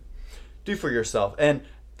you could do for yourself. And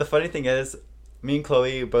the funny thing is, me and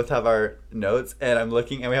Chloe both have our notes, and I'm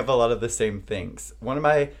looking, and we have a lot of the same things. One of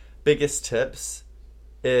my biggest tips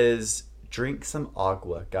is drink some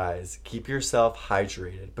agua, guys. Keep yourself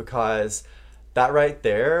hydrated, because that right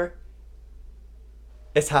there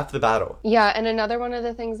is half the battle. Yeah, and another one of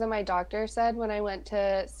the things that my doctor said when I went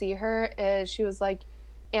to see her is she was like,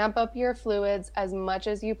 amp up your fluids as much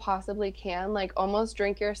as you possibly can, like almost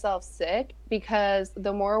drink yourself sick, because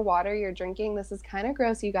the more water you're drinking, this is kind of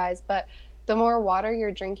gross, you guys, but the more water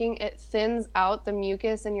you're drinking, it thins out the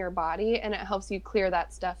mucus in your body and it helps you clear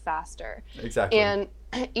that stuff faster. Exactly. And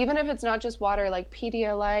even if it's not just water, like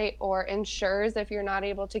Pedialyte or Ensures, if you're not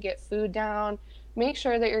able to get food down, make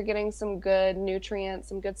sure that you're getting some good nutrients,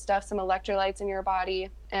 some good stuff, some electrolytes in your body.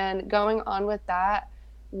 And going on with that,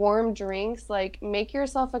 warm drinks, like make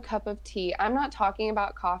yourself a cup of tea. I'm not talking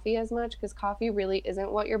about coffee as much because coffee really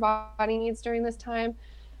isn't what your body needs during this time.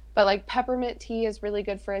 But like peppermint tea is really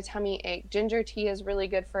good for a tummy ache. Ginger tea is really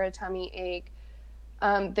good for a tummy ache.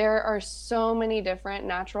 There are so many different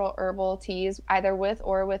natural herbal teas, either with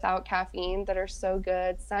or without caffeine, that are so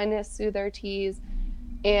good. Sinus soother teas.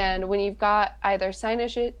 And when you've got either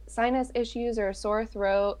sinus issues or a sore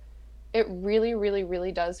throat, it really, really,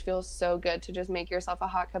 really does feel so good to just make yourself a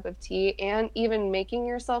hot cup of tea, and even making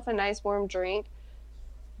yourself a nice warm drink.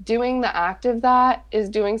 Doing the act of that is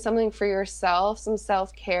doing something for yourself, some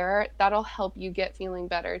self care that'll help you get feeling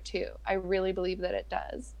better too. I really believe that it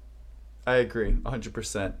does. I agree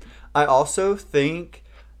 100%. I also think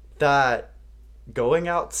that going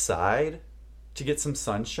outside to get some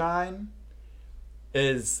sunshine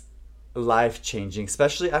is life changing,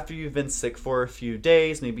 especially after you've been sick for a few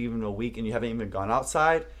days, maybe even a week, and you haven't even gone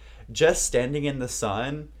outside. Just standing in the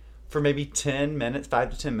sun for maybe 10 minutes,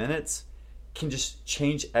 5 to 10 minutes, can just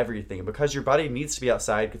change everything because your body needs to be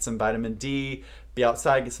outside, get some vitamin D, be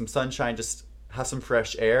outside, get some sunshine, just have some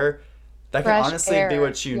fresh air. That can Fresh honestly be air.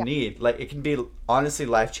 what you Yeah. need. Like, it can be honestly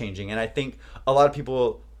life changing. And I think a lot of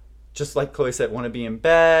people, just like Chloe said, want to be in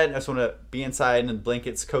bed. I just want to be inside and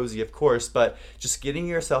blankets cozy, of course. But just getting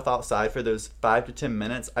yourself outside for those 5 to 10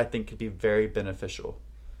 minutes, I think could be very beneficial.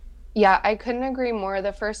 Yeah, I couldn't agree more.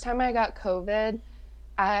 The first time I got COVID,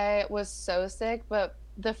 I was so sick, but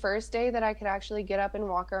the first day that I could actually get up and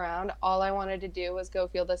walk around, all I wanted to do was go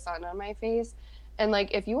feel the sun on my face. And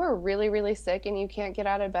like, if you are really, really sick and you can't get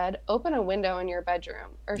out of bed, open a window in your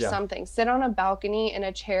bedroom or Yeah, something. Sit on a balcony in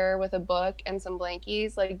a chair with a book and some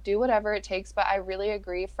blankies. Like, do whatever it takes. But I really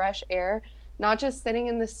agree, fresh air, not just sitting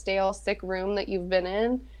in the stale, sick room that you've been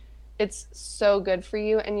in. It's so good for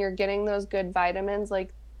you, and you're getting those good vitamins.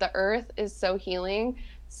 Like, the earth is so healing.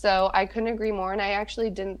 So I couldn't agree more. And I actually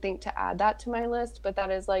didn't think to add that to my list, but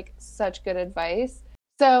that is like such good advice.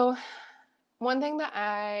 So, one thing that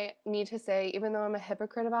I need to say, even though I'm a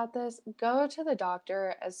hypocrite about this, go to the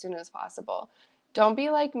doctor as soon as possible. Don't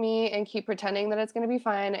be like me and keep pretending that it's going to be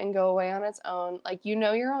fine and go away on its own. Like, you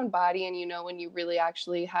know your own body, and you know when you really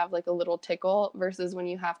actually have like a little tickle versus when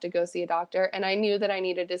you have to go see a doctor. And I knew that I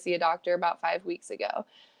needed to see a doctor about 5 weeks ago.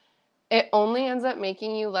 It only ends up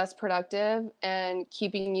making you less productive and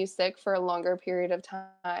keeping you sick for a longer period of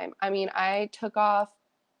time. I mean, I took off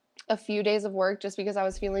a few days of work just because I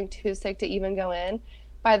was feeling too sick to even go in.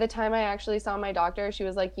 By the time I actually saw my doctor, she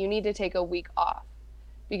was like, "You need to take a week off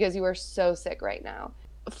because you are so sick right now."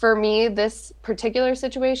 For me, this particular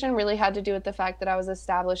situation really had to do with the fact that I was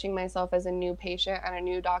establishing myself as a new patient at a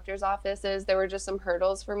new doctor's offices. There were just some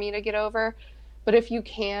hurdles for me to get over. But if you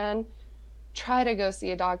can, try to go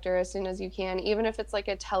see a doctor as soon as you can, even if it's like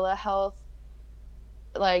a telehealth,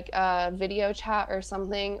 like a video chat or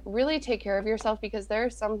something. Really take care of yourself, because there are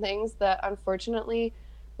some things that unfortunately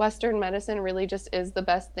Western medicine really just is the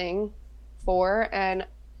best thing for. And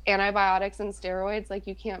antibiotics and steroids, like,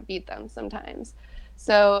 you can't beat them sometimes.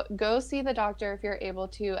 So go see the doctor if you're able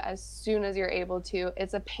to, as soon as you're able to.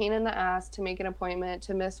 It's a pain in the ass to make an appointment,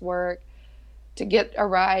 to miss work, to get a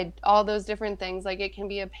ride, all those different things. Like, it can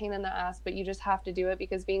be a pain in the ass, but you just have to do it,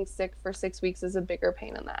 because being sick for 6 weeks is a bigger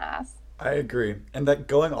pain in the ass. I agree. And that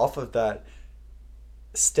going off of that,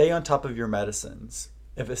 stay on top of your medicines.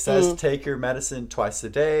 If it says Mm. take your medicine twice a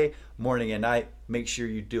day, morning and night, make sure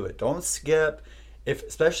you do it. Don't skip. If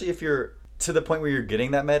especially if you're to the point where you're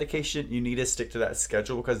getting that medication, you need to stick to that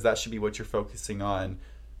schedule because that should be what you're focusing on.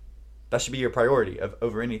 That should be your priority of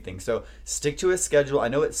over anything. So stick to a schedule. I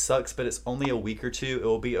know it sucks, but it's only a week or two. It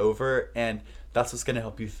will be over, and that's what's going to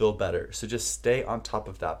help you feel better. So just stay on top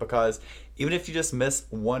of that because even if you just miss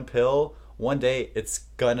one pill one day, it's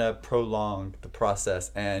gonna prolong the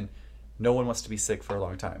process, and no one wants to be sick for a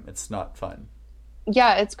long time. It's not fun.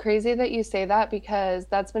 Yeah, it's crazy that you say that, because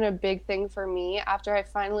that's been a big thing for me. After I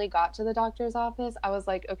finally got to the doctor's office, I was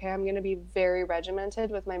like, okay, I'm going to be very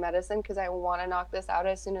regimented with my medicine because I want to knock this out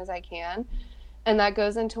as soon as I can. And that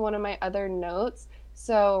goes into one of my other notes.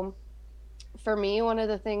 So, for me, one of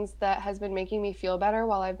the things that has been making me feel better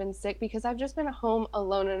while I've been sick, because I've just been home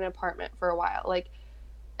alone in an apartment for a while. Like,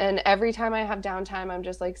 And every time I have downtime, I'm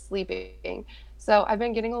just like sleeping. So I've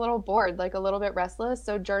been getting a little bored, like a little bit restless.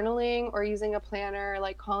 So journaling or using a planner,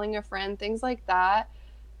 like calling a friend, things like that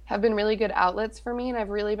have been really good outlets for me. And I've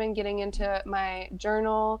really been getting into my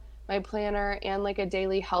journal, my planner, and like a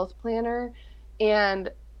daily health planner. And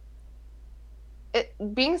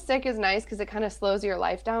being sick is nice because it kind of slows your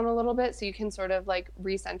life down a little bit so you can sort of like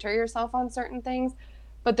recenter yourself on certain things.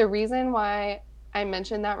 But the reason why I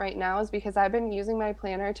mention that right now is because I've been using my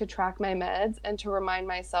planner to track my meds and to remind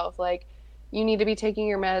myself, like, you need to be taking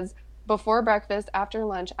your meds before breakfast, after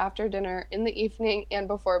lunch, after dinner, in the evening, and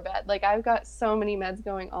before bed. Like, I've got so many meds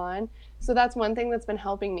going on. So that's one thing that's been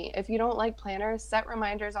helping me. If you don't like planners, set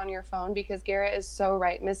reminders on your phone because Garrett is so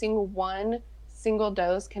right. Missing one single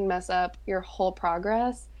dose can mess up your whole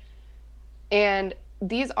progress. And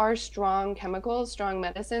these are strong chemicals, strong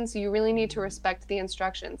medicines. So you really need to respect the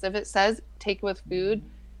instructions. If it says take it with food,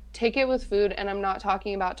 take it with food. And I'm not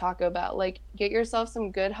talking about Taco Bell. Like, get yourself some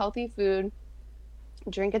good, healthy food,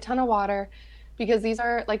 drink a ton of water, because these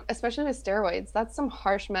are like, especially with steroids, that's some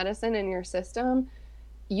harsh medicine in your system.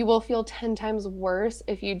 You will feel 10 times worse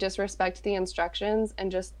if you disrespect the instructions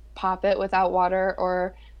and just pop it without water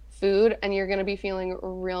or food, and you're going to be feeling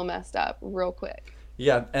real messed up real quick.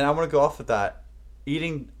 Yeah, and I want to go off of that.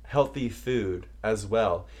 Eating healthy food as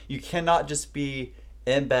well. You cannot just be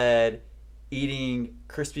in bed eating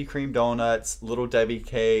Krispy Kreme donuts, Little Debbie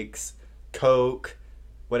cakes, Coke,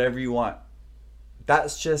 whatever you want.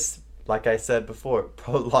 That's just, like I said before,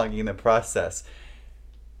 prolonging the process.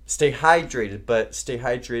 Stay hydrated, but stay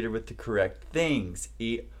hydrated with the correct things.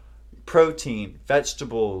 Eat protein,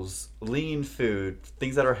 vegetables, lean food,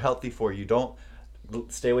 things that are healthy for you. Don't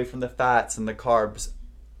stay away from the fats and the carbs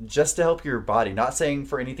just to help your body. Not saying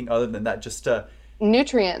for anything other than that, just to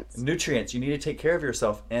Nutrients. nutrients. You need to take care of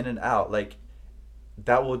yourself in and out. Like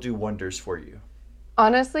that will do wonders for you.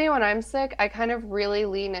 Honestly, when I'm sick, I kind of really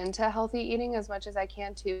lean into healthy eating as much as I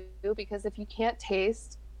can too, because if you can't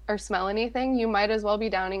taste or smell anything, you might as well be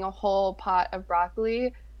downing a whole pot of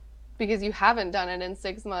broccoli because you haven't done it in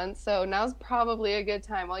 6 months. So now's probably a good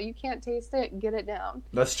time. While you can't taste it, get it down.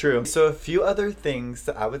 That's true. So a few other things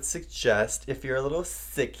that I would suggest if you're a little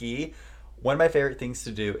sicky. One of my favorite things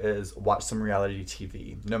to do is watch some reality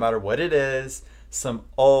TV. No matter what it is, some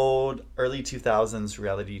old early 2000s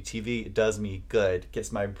reality TV does me good.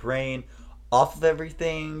 Gets my brain off of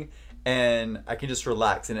everything and I can just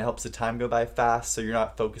relax and it helps the time go by fast so you're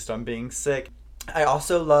not focused on being sick. I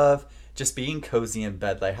also love just being cozy in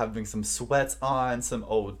bed, like having some sweats on, some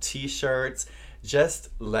old t-shirts, just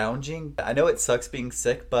lounging. I know it sucks being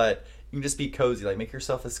sick, but you can just be cozy, like make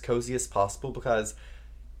yourself as cozy as possible because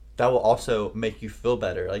that will also make you feel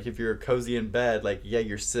better. Like if you're cozy in bed, like yeah,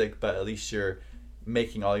 you're sick, but at least you're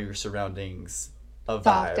making all your surroundings a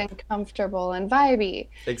Soft vibe. and comfortable and vibey.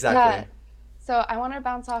 Yeah. Exactly. So I want to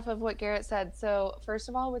bounce off of what Garrett said. So first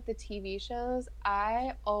of all, with the TV shows,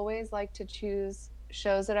 I always like to choose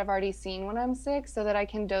shows that I've already seen when I'm sick so that I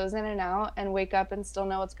can doze in and out and wake up and still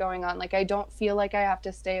know what's going on. Like I don't feel like I have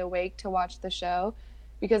to stay awake to watch the show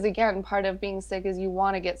because again, part of being sick is you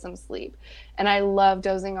want to get some sleep. And I love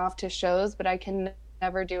dozing off to shows, but I can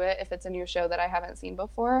never do it if it's a new show that I haven't seen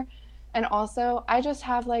before. And also, I just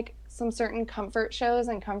have like some certain comfort shows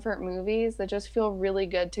and comfort movies that just feel really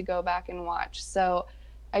good to go back and watch. So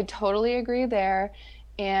I totally agree there.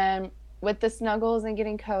 And with the snuggles and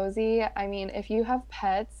getting cozy, I mean, if you have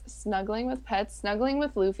pets, snuggling with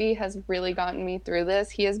Luffy has really gotten me through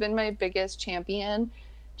this. He has been my biggest champion,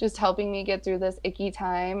 just helping me get through this icky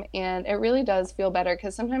time. And it really does feel better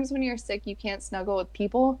because sometimes when you're sick, you can't snuggle with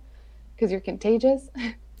people because you're contagious.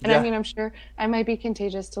 And I Yeah. mean, I'm sure I might be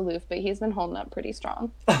contagious to Loof, but he's been holding up pretty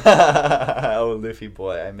strong. Oh, Luffy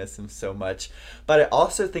boy, I miss him so much. But I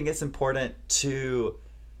also think it's important to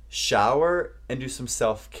shower and do some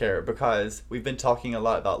self care because we've been talking a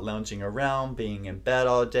lot about lounging around, being in bed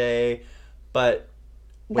all day. But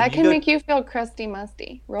when That you can go make you feel crusty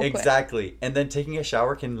musty real quick. exactly. And then taking a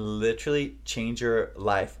shower can literally change your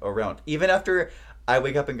life around. Even after I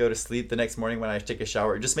wake up and go to sleep the next morning when I take a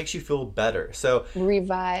shower, it just makes you feel better. So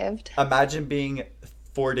Revived. imagine being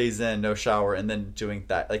 4 days in, no shower, and then doing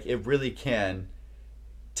that. Like it really can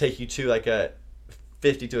take you to like a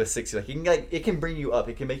 50 to a 60. Like it can bring you up.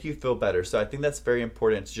 It can make you feel better. So I think that's very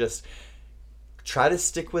important to just try to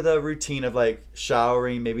stick with a routine of like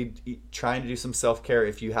showering, maybe trying to do some self-care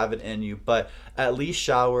if you have it in you, but at least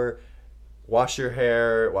shower, wash your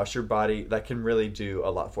hair, wash your body. That can really do a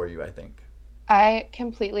lot for you, I think. I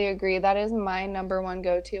completely agree. That is my number one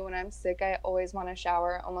go-to when I'm sick. I always want to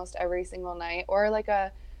shower almost every single night or like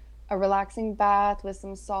a relaxing bath with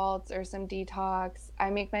some salts or some detox. I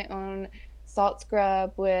make my own salt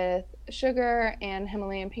scrub with sugar and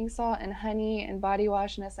Himalayan pink salt and honey and body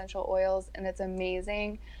wash and essential oils, and it's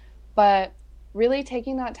amazing. But really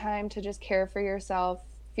taking that time to just care for yourself,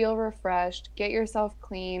 feel refreshed, get yourself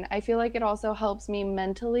clean. I feel like it also helps me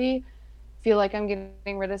mentally feel like I'm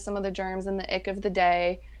getting rid of some of the germs and the ick of the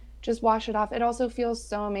day. Just wash it off. It also feels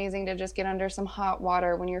so amazing to just get under some hot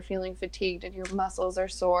water when you're feeling fatigued and your muscles are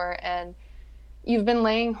sore and you've been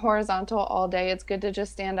laying horizontal all day. It's good to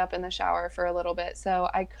just stand up in the shower for a little bit. So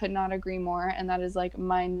I could not agree more. And that is like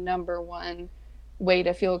my number one way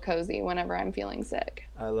to feel cozy whenever I'm feeling sick.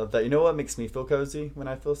 I love that. You know what makes me feel cozy when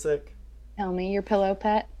I feel sick? Tell me, your pillow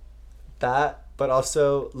pet? That, but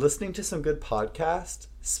also listening to some good podcast,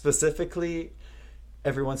 specifically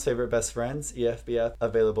Everyone's Favorite Best Friends, EFBF,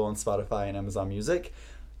 available on Spotify and Amazon Music.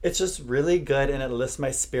 It's just really good and it lifts my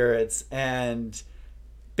spirits. And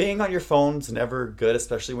being on your phone's never good,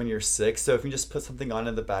 especially when you're sick. So if you just put something on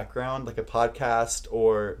in the background, like a podcast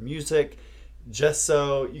or music, just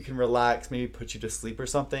so you can relax, maybe put you to sleep or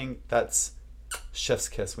something, that's chef's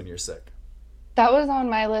kiss when you're sick. That was on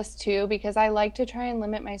my list too because I like to try and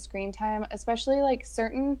limit my screen time, especially like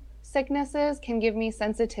certain sicknesses can give me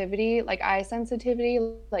sensitivity, like eye sensitivity,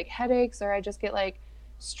 like headaches, or I just get like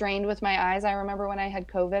strained with my eyes. I remember when I had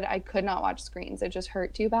COVID, I could not watch screens. It just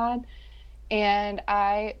hurt too bad. And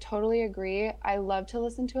I totally agree. I love to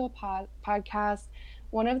listen to a podcast.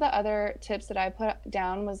 One of the other tips that I put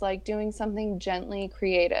down was like doing something gently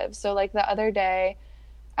creative. So, like the other day,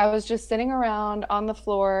 I was just sitting around on the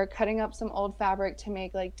floor, cutting up some old fabric to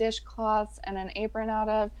make like dishcloths and an apron out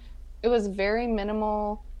of. It was very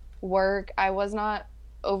minimal work. I was not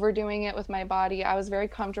overdoing it with my body. I was very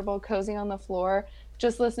comfortable, cozy on the floor,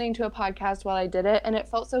 just listening to a podcast while I did it. And it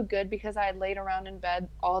felt so good because I had laid around in bed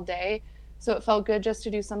all day. So it felt good just to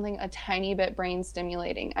do something a tiny bit brain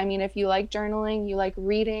stimulating. I mean, if you like journaling, you like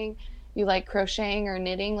reading, you like crocheting or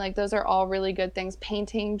knitting, like those are all really good things.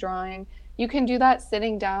 Painting, drawing. You can do that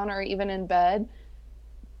sitting down or even in bed.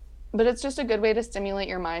 But it's just a good way to stimulate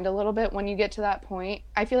your mind a little bit when you get to that point.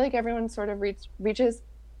 I feel like everyone sort of reaches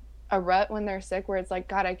a rut when they're sick where it's like,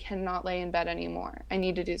 God, I cannot lay in bed anymore. I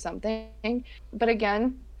need to do something. But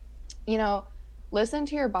again, you know, listen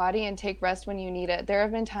to your body and take rest when you need it. There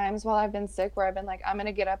have been times while I've been sick where I've been like, I'm going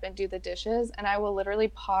to get up and do the dishes. And I will literally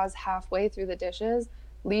pause halfway through the dishes,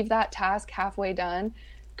 leave that task halfway done,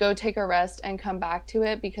 go take a rest and come back to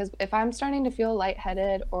it. Because if I'm starting to feel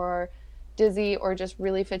lightheaded or dizzy or just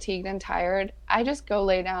really fatigued and tired, I just go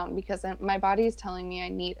lay down because my body is telling me I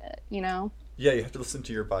need it, you know? Yeah, you have to listen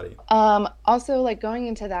to your body. Also, like going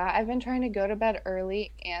into that, I've been trying to go to bed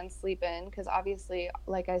early and sleep in because obviously,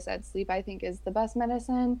 like I said, sleep I think is the best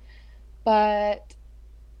medicine. But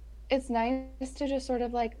it's nice to just sort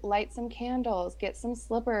of like light some candles, get some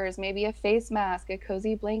slippers, maybe a face mask, a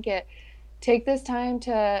cozy blanket. Take this time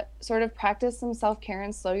to sort of practice some self-care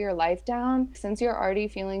and slow your life down. Since you're already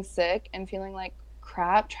feeling sick and feeling like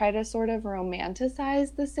crap, try to sort of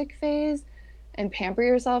romanticize the sick phase and pamper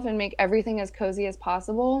yourself and make everything as cozy as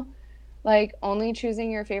possible. Like only choosing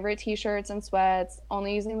your favorite t-shirts and sweats,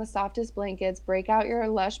 only using the softest blankets, break out your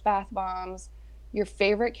Lush bath bombs, your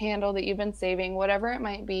favorite candle that you've been saving, whatever it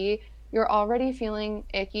might be. You're already feeling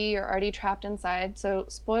icky, you're already trapped inside. So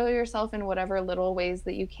spoil yourself in whatever little ways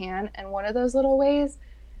that you can. And one of those little ways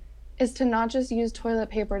is to not just use toilet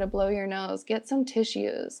paper to blow your nose. Get some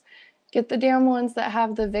tissues. Get the damn ones that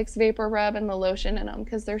have the Vicks Vapor Rub and the lotion in them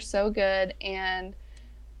because they're so good. And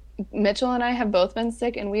Mitchell and I have both been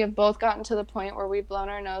sick, and we have both gotten to the point where we've blown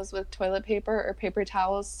our nose with toilet paper or paper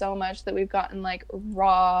towels so much that we've gotten like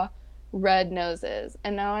raw red noses.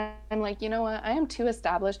 And now I'm like, you know what? I am too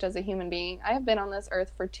established as a human being. I have been on this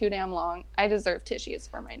earth for too damn long. I deserve tissues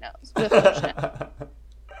for my nose with lotion.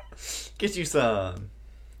 Get you some.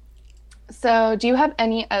 So, do you have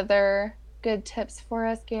any other good tips for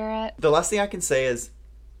us, Garrett? The last thing I can say is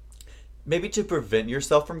maybe to prevent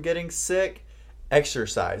yourself from getting sick,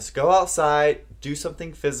 exercise. Go outside, do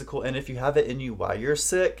something physical, and if you have it in you while you're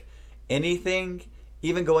sick, anything,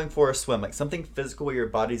 even going for a swim, like something physical where your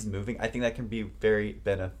body's moving, I think that can be very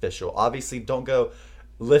beneficial. Obviously, don't go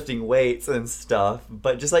lifting weights and stuff,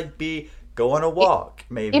 but just like go on a walk,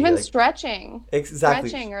 maybe. Even like, stretching. Exactly.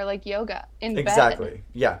 Stretching or like yoga in bed. Exactly.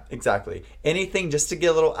 Yeah, exactly. Anything just to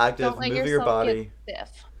get a little active, Don't let move your body. Get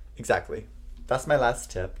stiff. Exactly. That's my last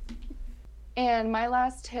tip. And my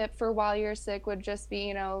last tip for while you're sick would just be,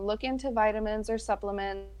 you know, look into vitamins or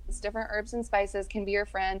supplements. Different herbs and spices can be your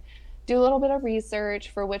friend. Do a little bit of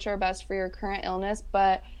research for which are best for your current illness.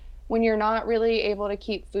 But when you're not really able to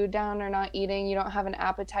keep food down or not eating, you don't have an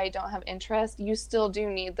appetite, don't have interest, you still do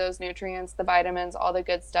need those nutrients, the vitamins, all the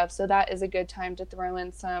good stuff. So that is a good time to throw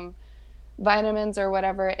in some vitamins or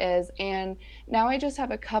whatever it is. And now I just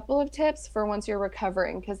have a couple of tips for once you're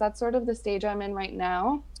recovering, because that's sort of the stage I'm in right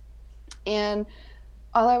now. And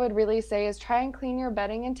all I would really say is try and clean your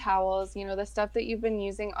bedding and towels. You know, the stuff that you've been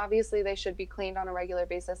using, obviously they should be cleaned on a regular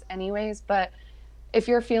basis anyways, but if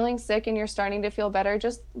you're feeling sick and you're starting to feel better,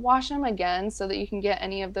 just wash them again so that you can get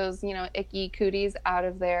any of those, icky cooties out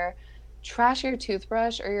of there. Trash your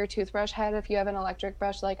toothbrush or your toothbrush head if you have an electric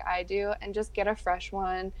brush like I do, and just get a fresh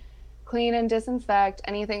one. Clean and disinfect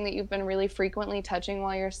anything that you've been really frequently touching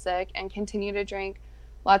while you're sick, and continue to drink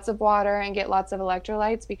lots of water and get lots of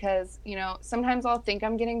electrolytes, because, sometimes I'll think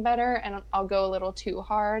I'm getting better and I'll go a little too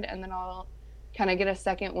hard, and then I'll kind of get a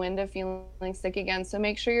second wind of feeling sick again. So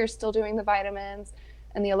make sure you're still doing the vitamins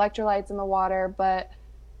and the electrolytes in the water, but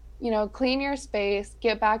clean your space,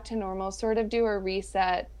 get back to normal, sort of do a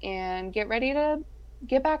reset, and get ready to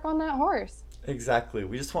get back on that horse. Exactly.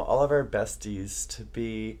 We just want all of our besties to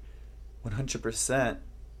be 100%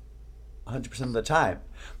 100% of the time,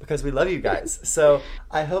 because we love you guys. So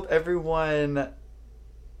I hope everyone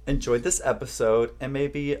enjoyed this episode and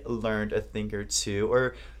maybe learned a thing or two,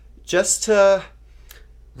 or just to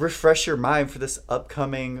refresh your mind for this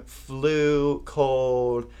upcoming flu,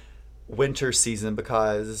 cold, winter season,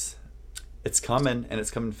 because it's coming, and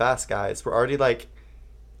it's coming fast, guys. We're already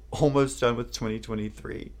almost done with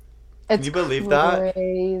 2023. Can you believe that?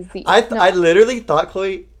 Crazy. I literally thought,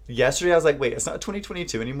 Chloe, yesterday I was like, wait, it's not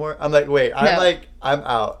 2022 anymore. I'm like, wait, I'm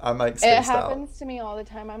out. I'm spaced out. It happens to me all the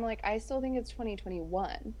time. I'm like, I still think it's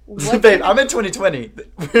 2021. Babe, I'm in 2020.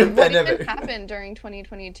 What even happened during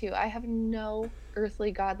 2022? I have no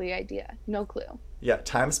earthly godly idea. No clue. Yeah,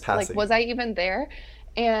 time's passing. Was I even there?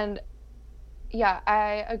 And yeah,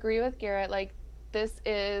 I agree with Garrett. This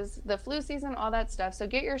is the flu season, all that stuff. So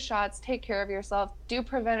get your shots, take care of yourself, do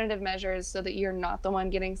preventative measures so that you're not the one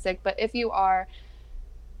getting sick. But if you are,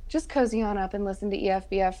 just cozy on up and listen to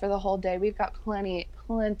EFBF for the whole day. We've got plenty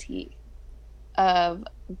of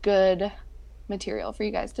good material for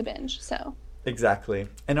you guys to binge. So exactly.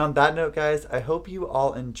 And on that note, guys, I hope you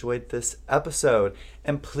all enjoyed this episode.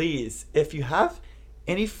 And please, if you have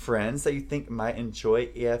any friends that you think might enjoy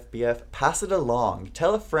EFBF, pass it along.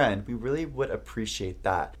 Tell a friend. We really would appreciate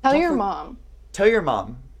that. Tell your mom. Tell your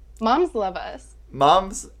mom. Moms love us.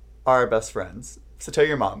 Moms are our best friends. So tell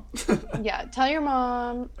your mom. Yeah, tell your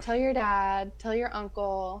mom, tell your dad, tell your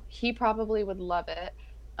uncle. He probably would love it.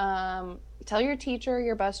 Tell your teacher,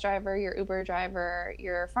 your bus driver, your Uber driver,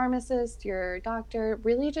 your pharmacist, your doctor.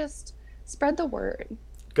 Really just spread the word.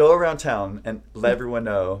 Go around town and let everyone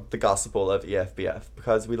know the gospel of EFBF,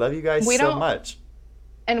 because we love you guys so much.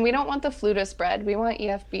 And we don't want the flu to spread. We want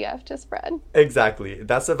EFBF to spread. Exactly.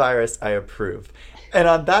 That's a virus I approve. And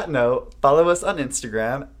on that note, follow us on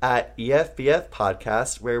Instagram at EFBF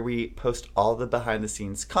Podcast, where we post all the behind the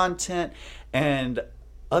scenes content and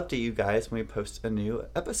update you guys when we post a new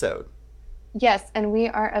episode. Yes, and we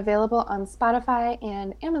are available on Spotify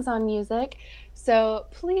and Amazon Music. So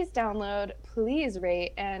please download, please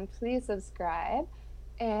rate, and please subscribe.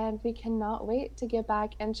 And we cannot wait to get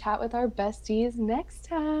back and chat with our besties next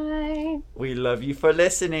time. We love you for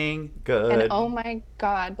listening. Good. And oh my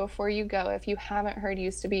God, before you go, if you haven't heard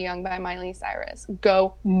Used to Be Young by Miley Cyrus,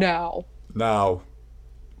 go now. Now.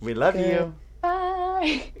 We love you.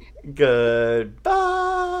 Bye. Goodbye.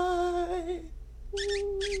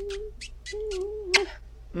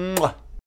 Mwah.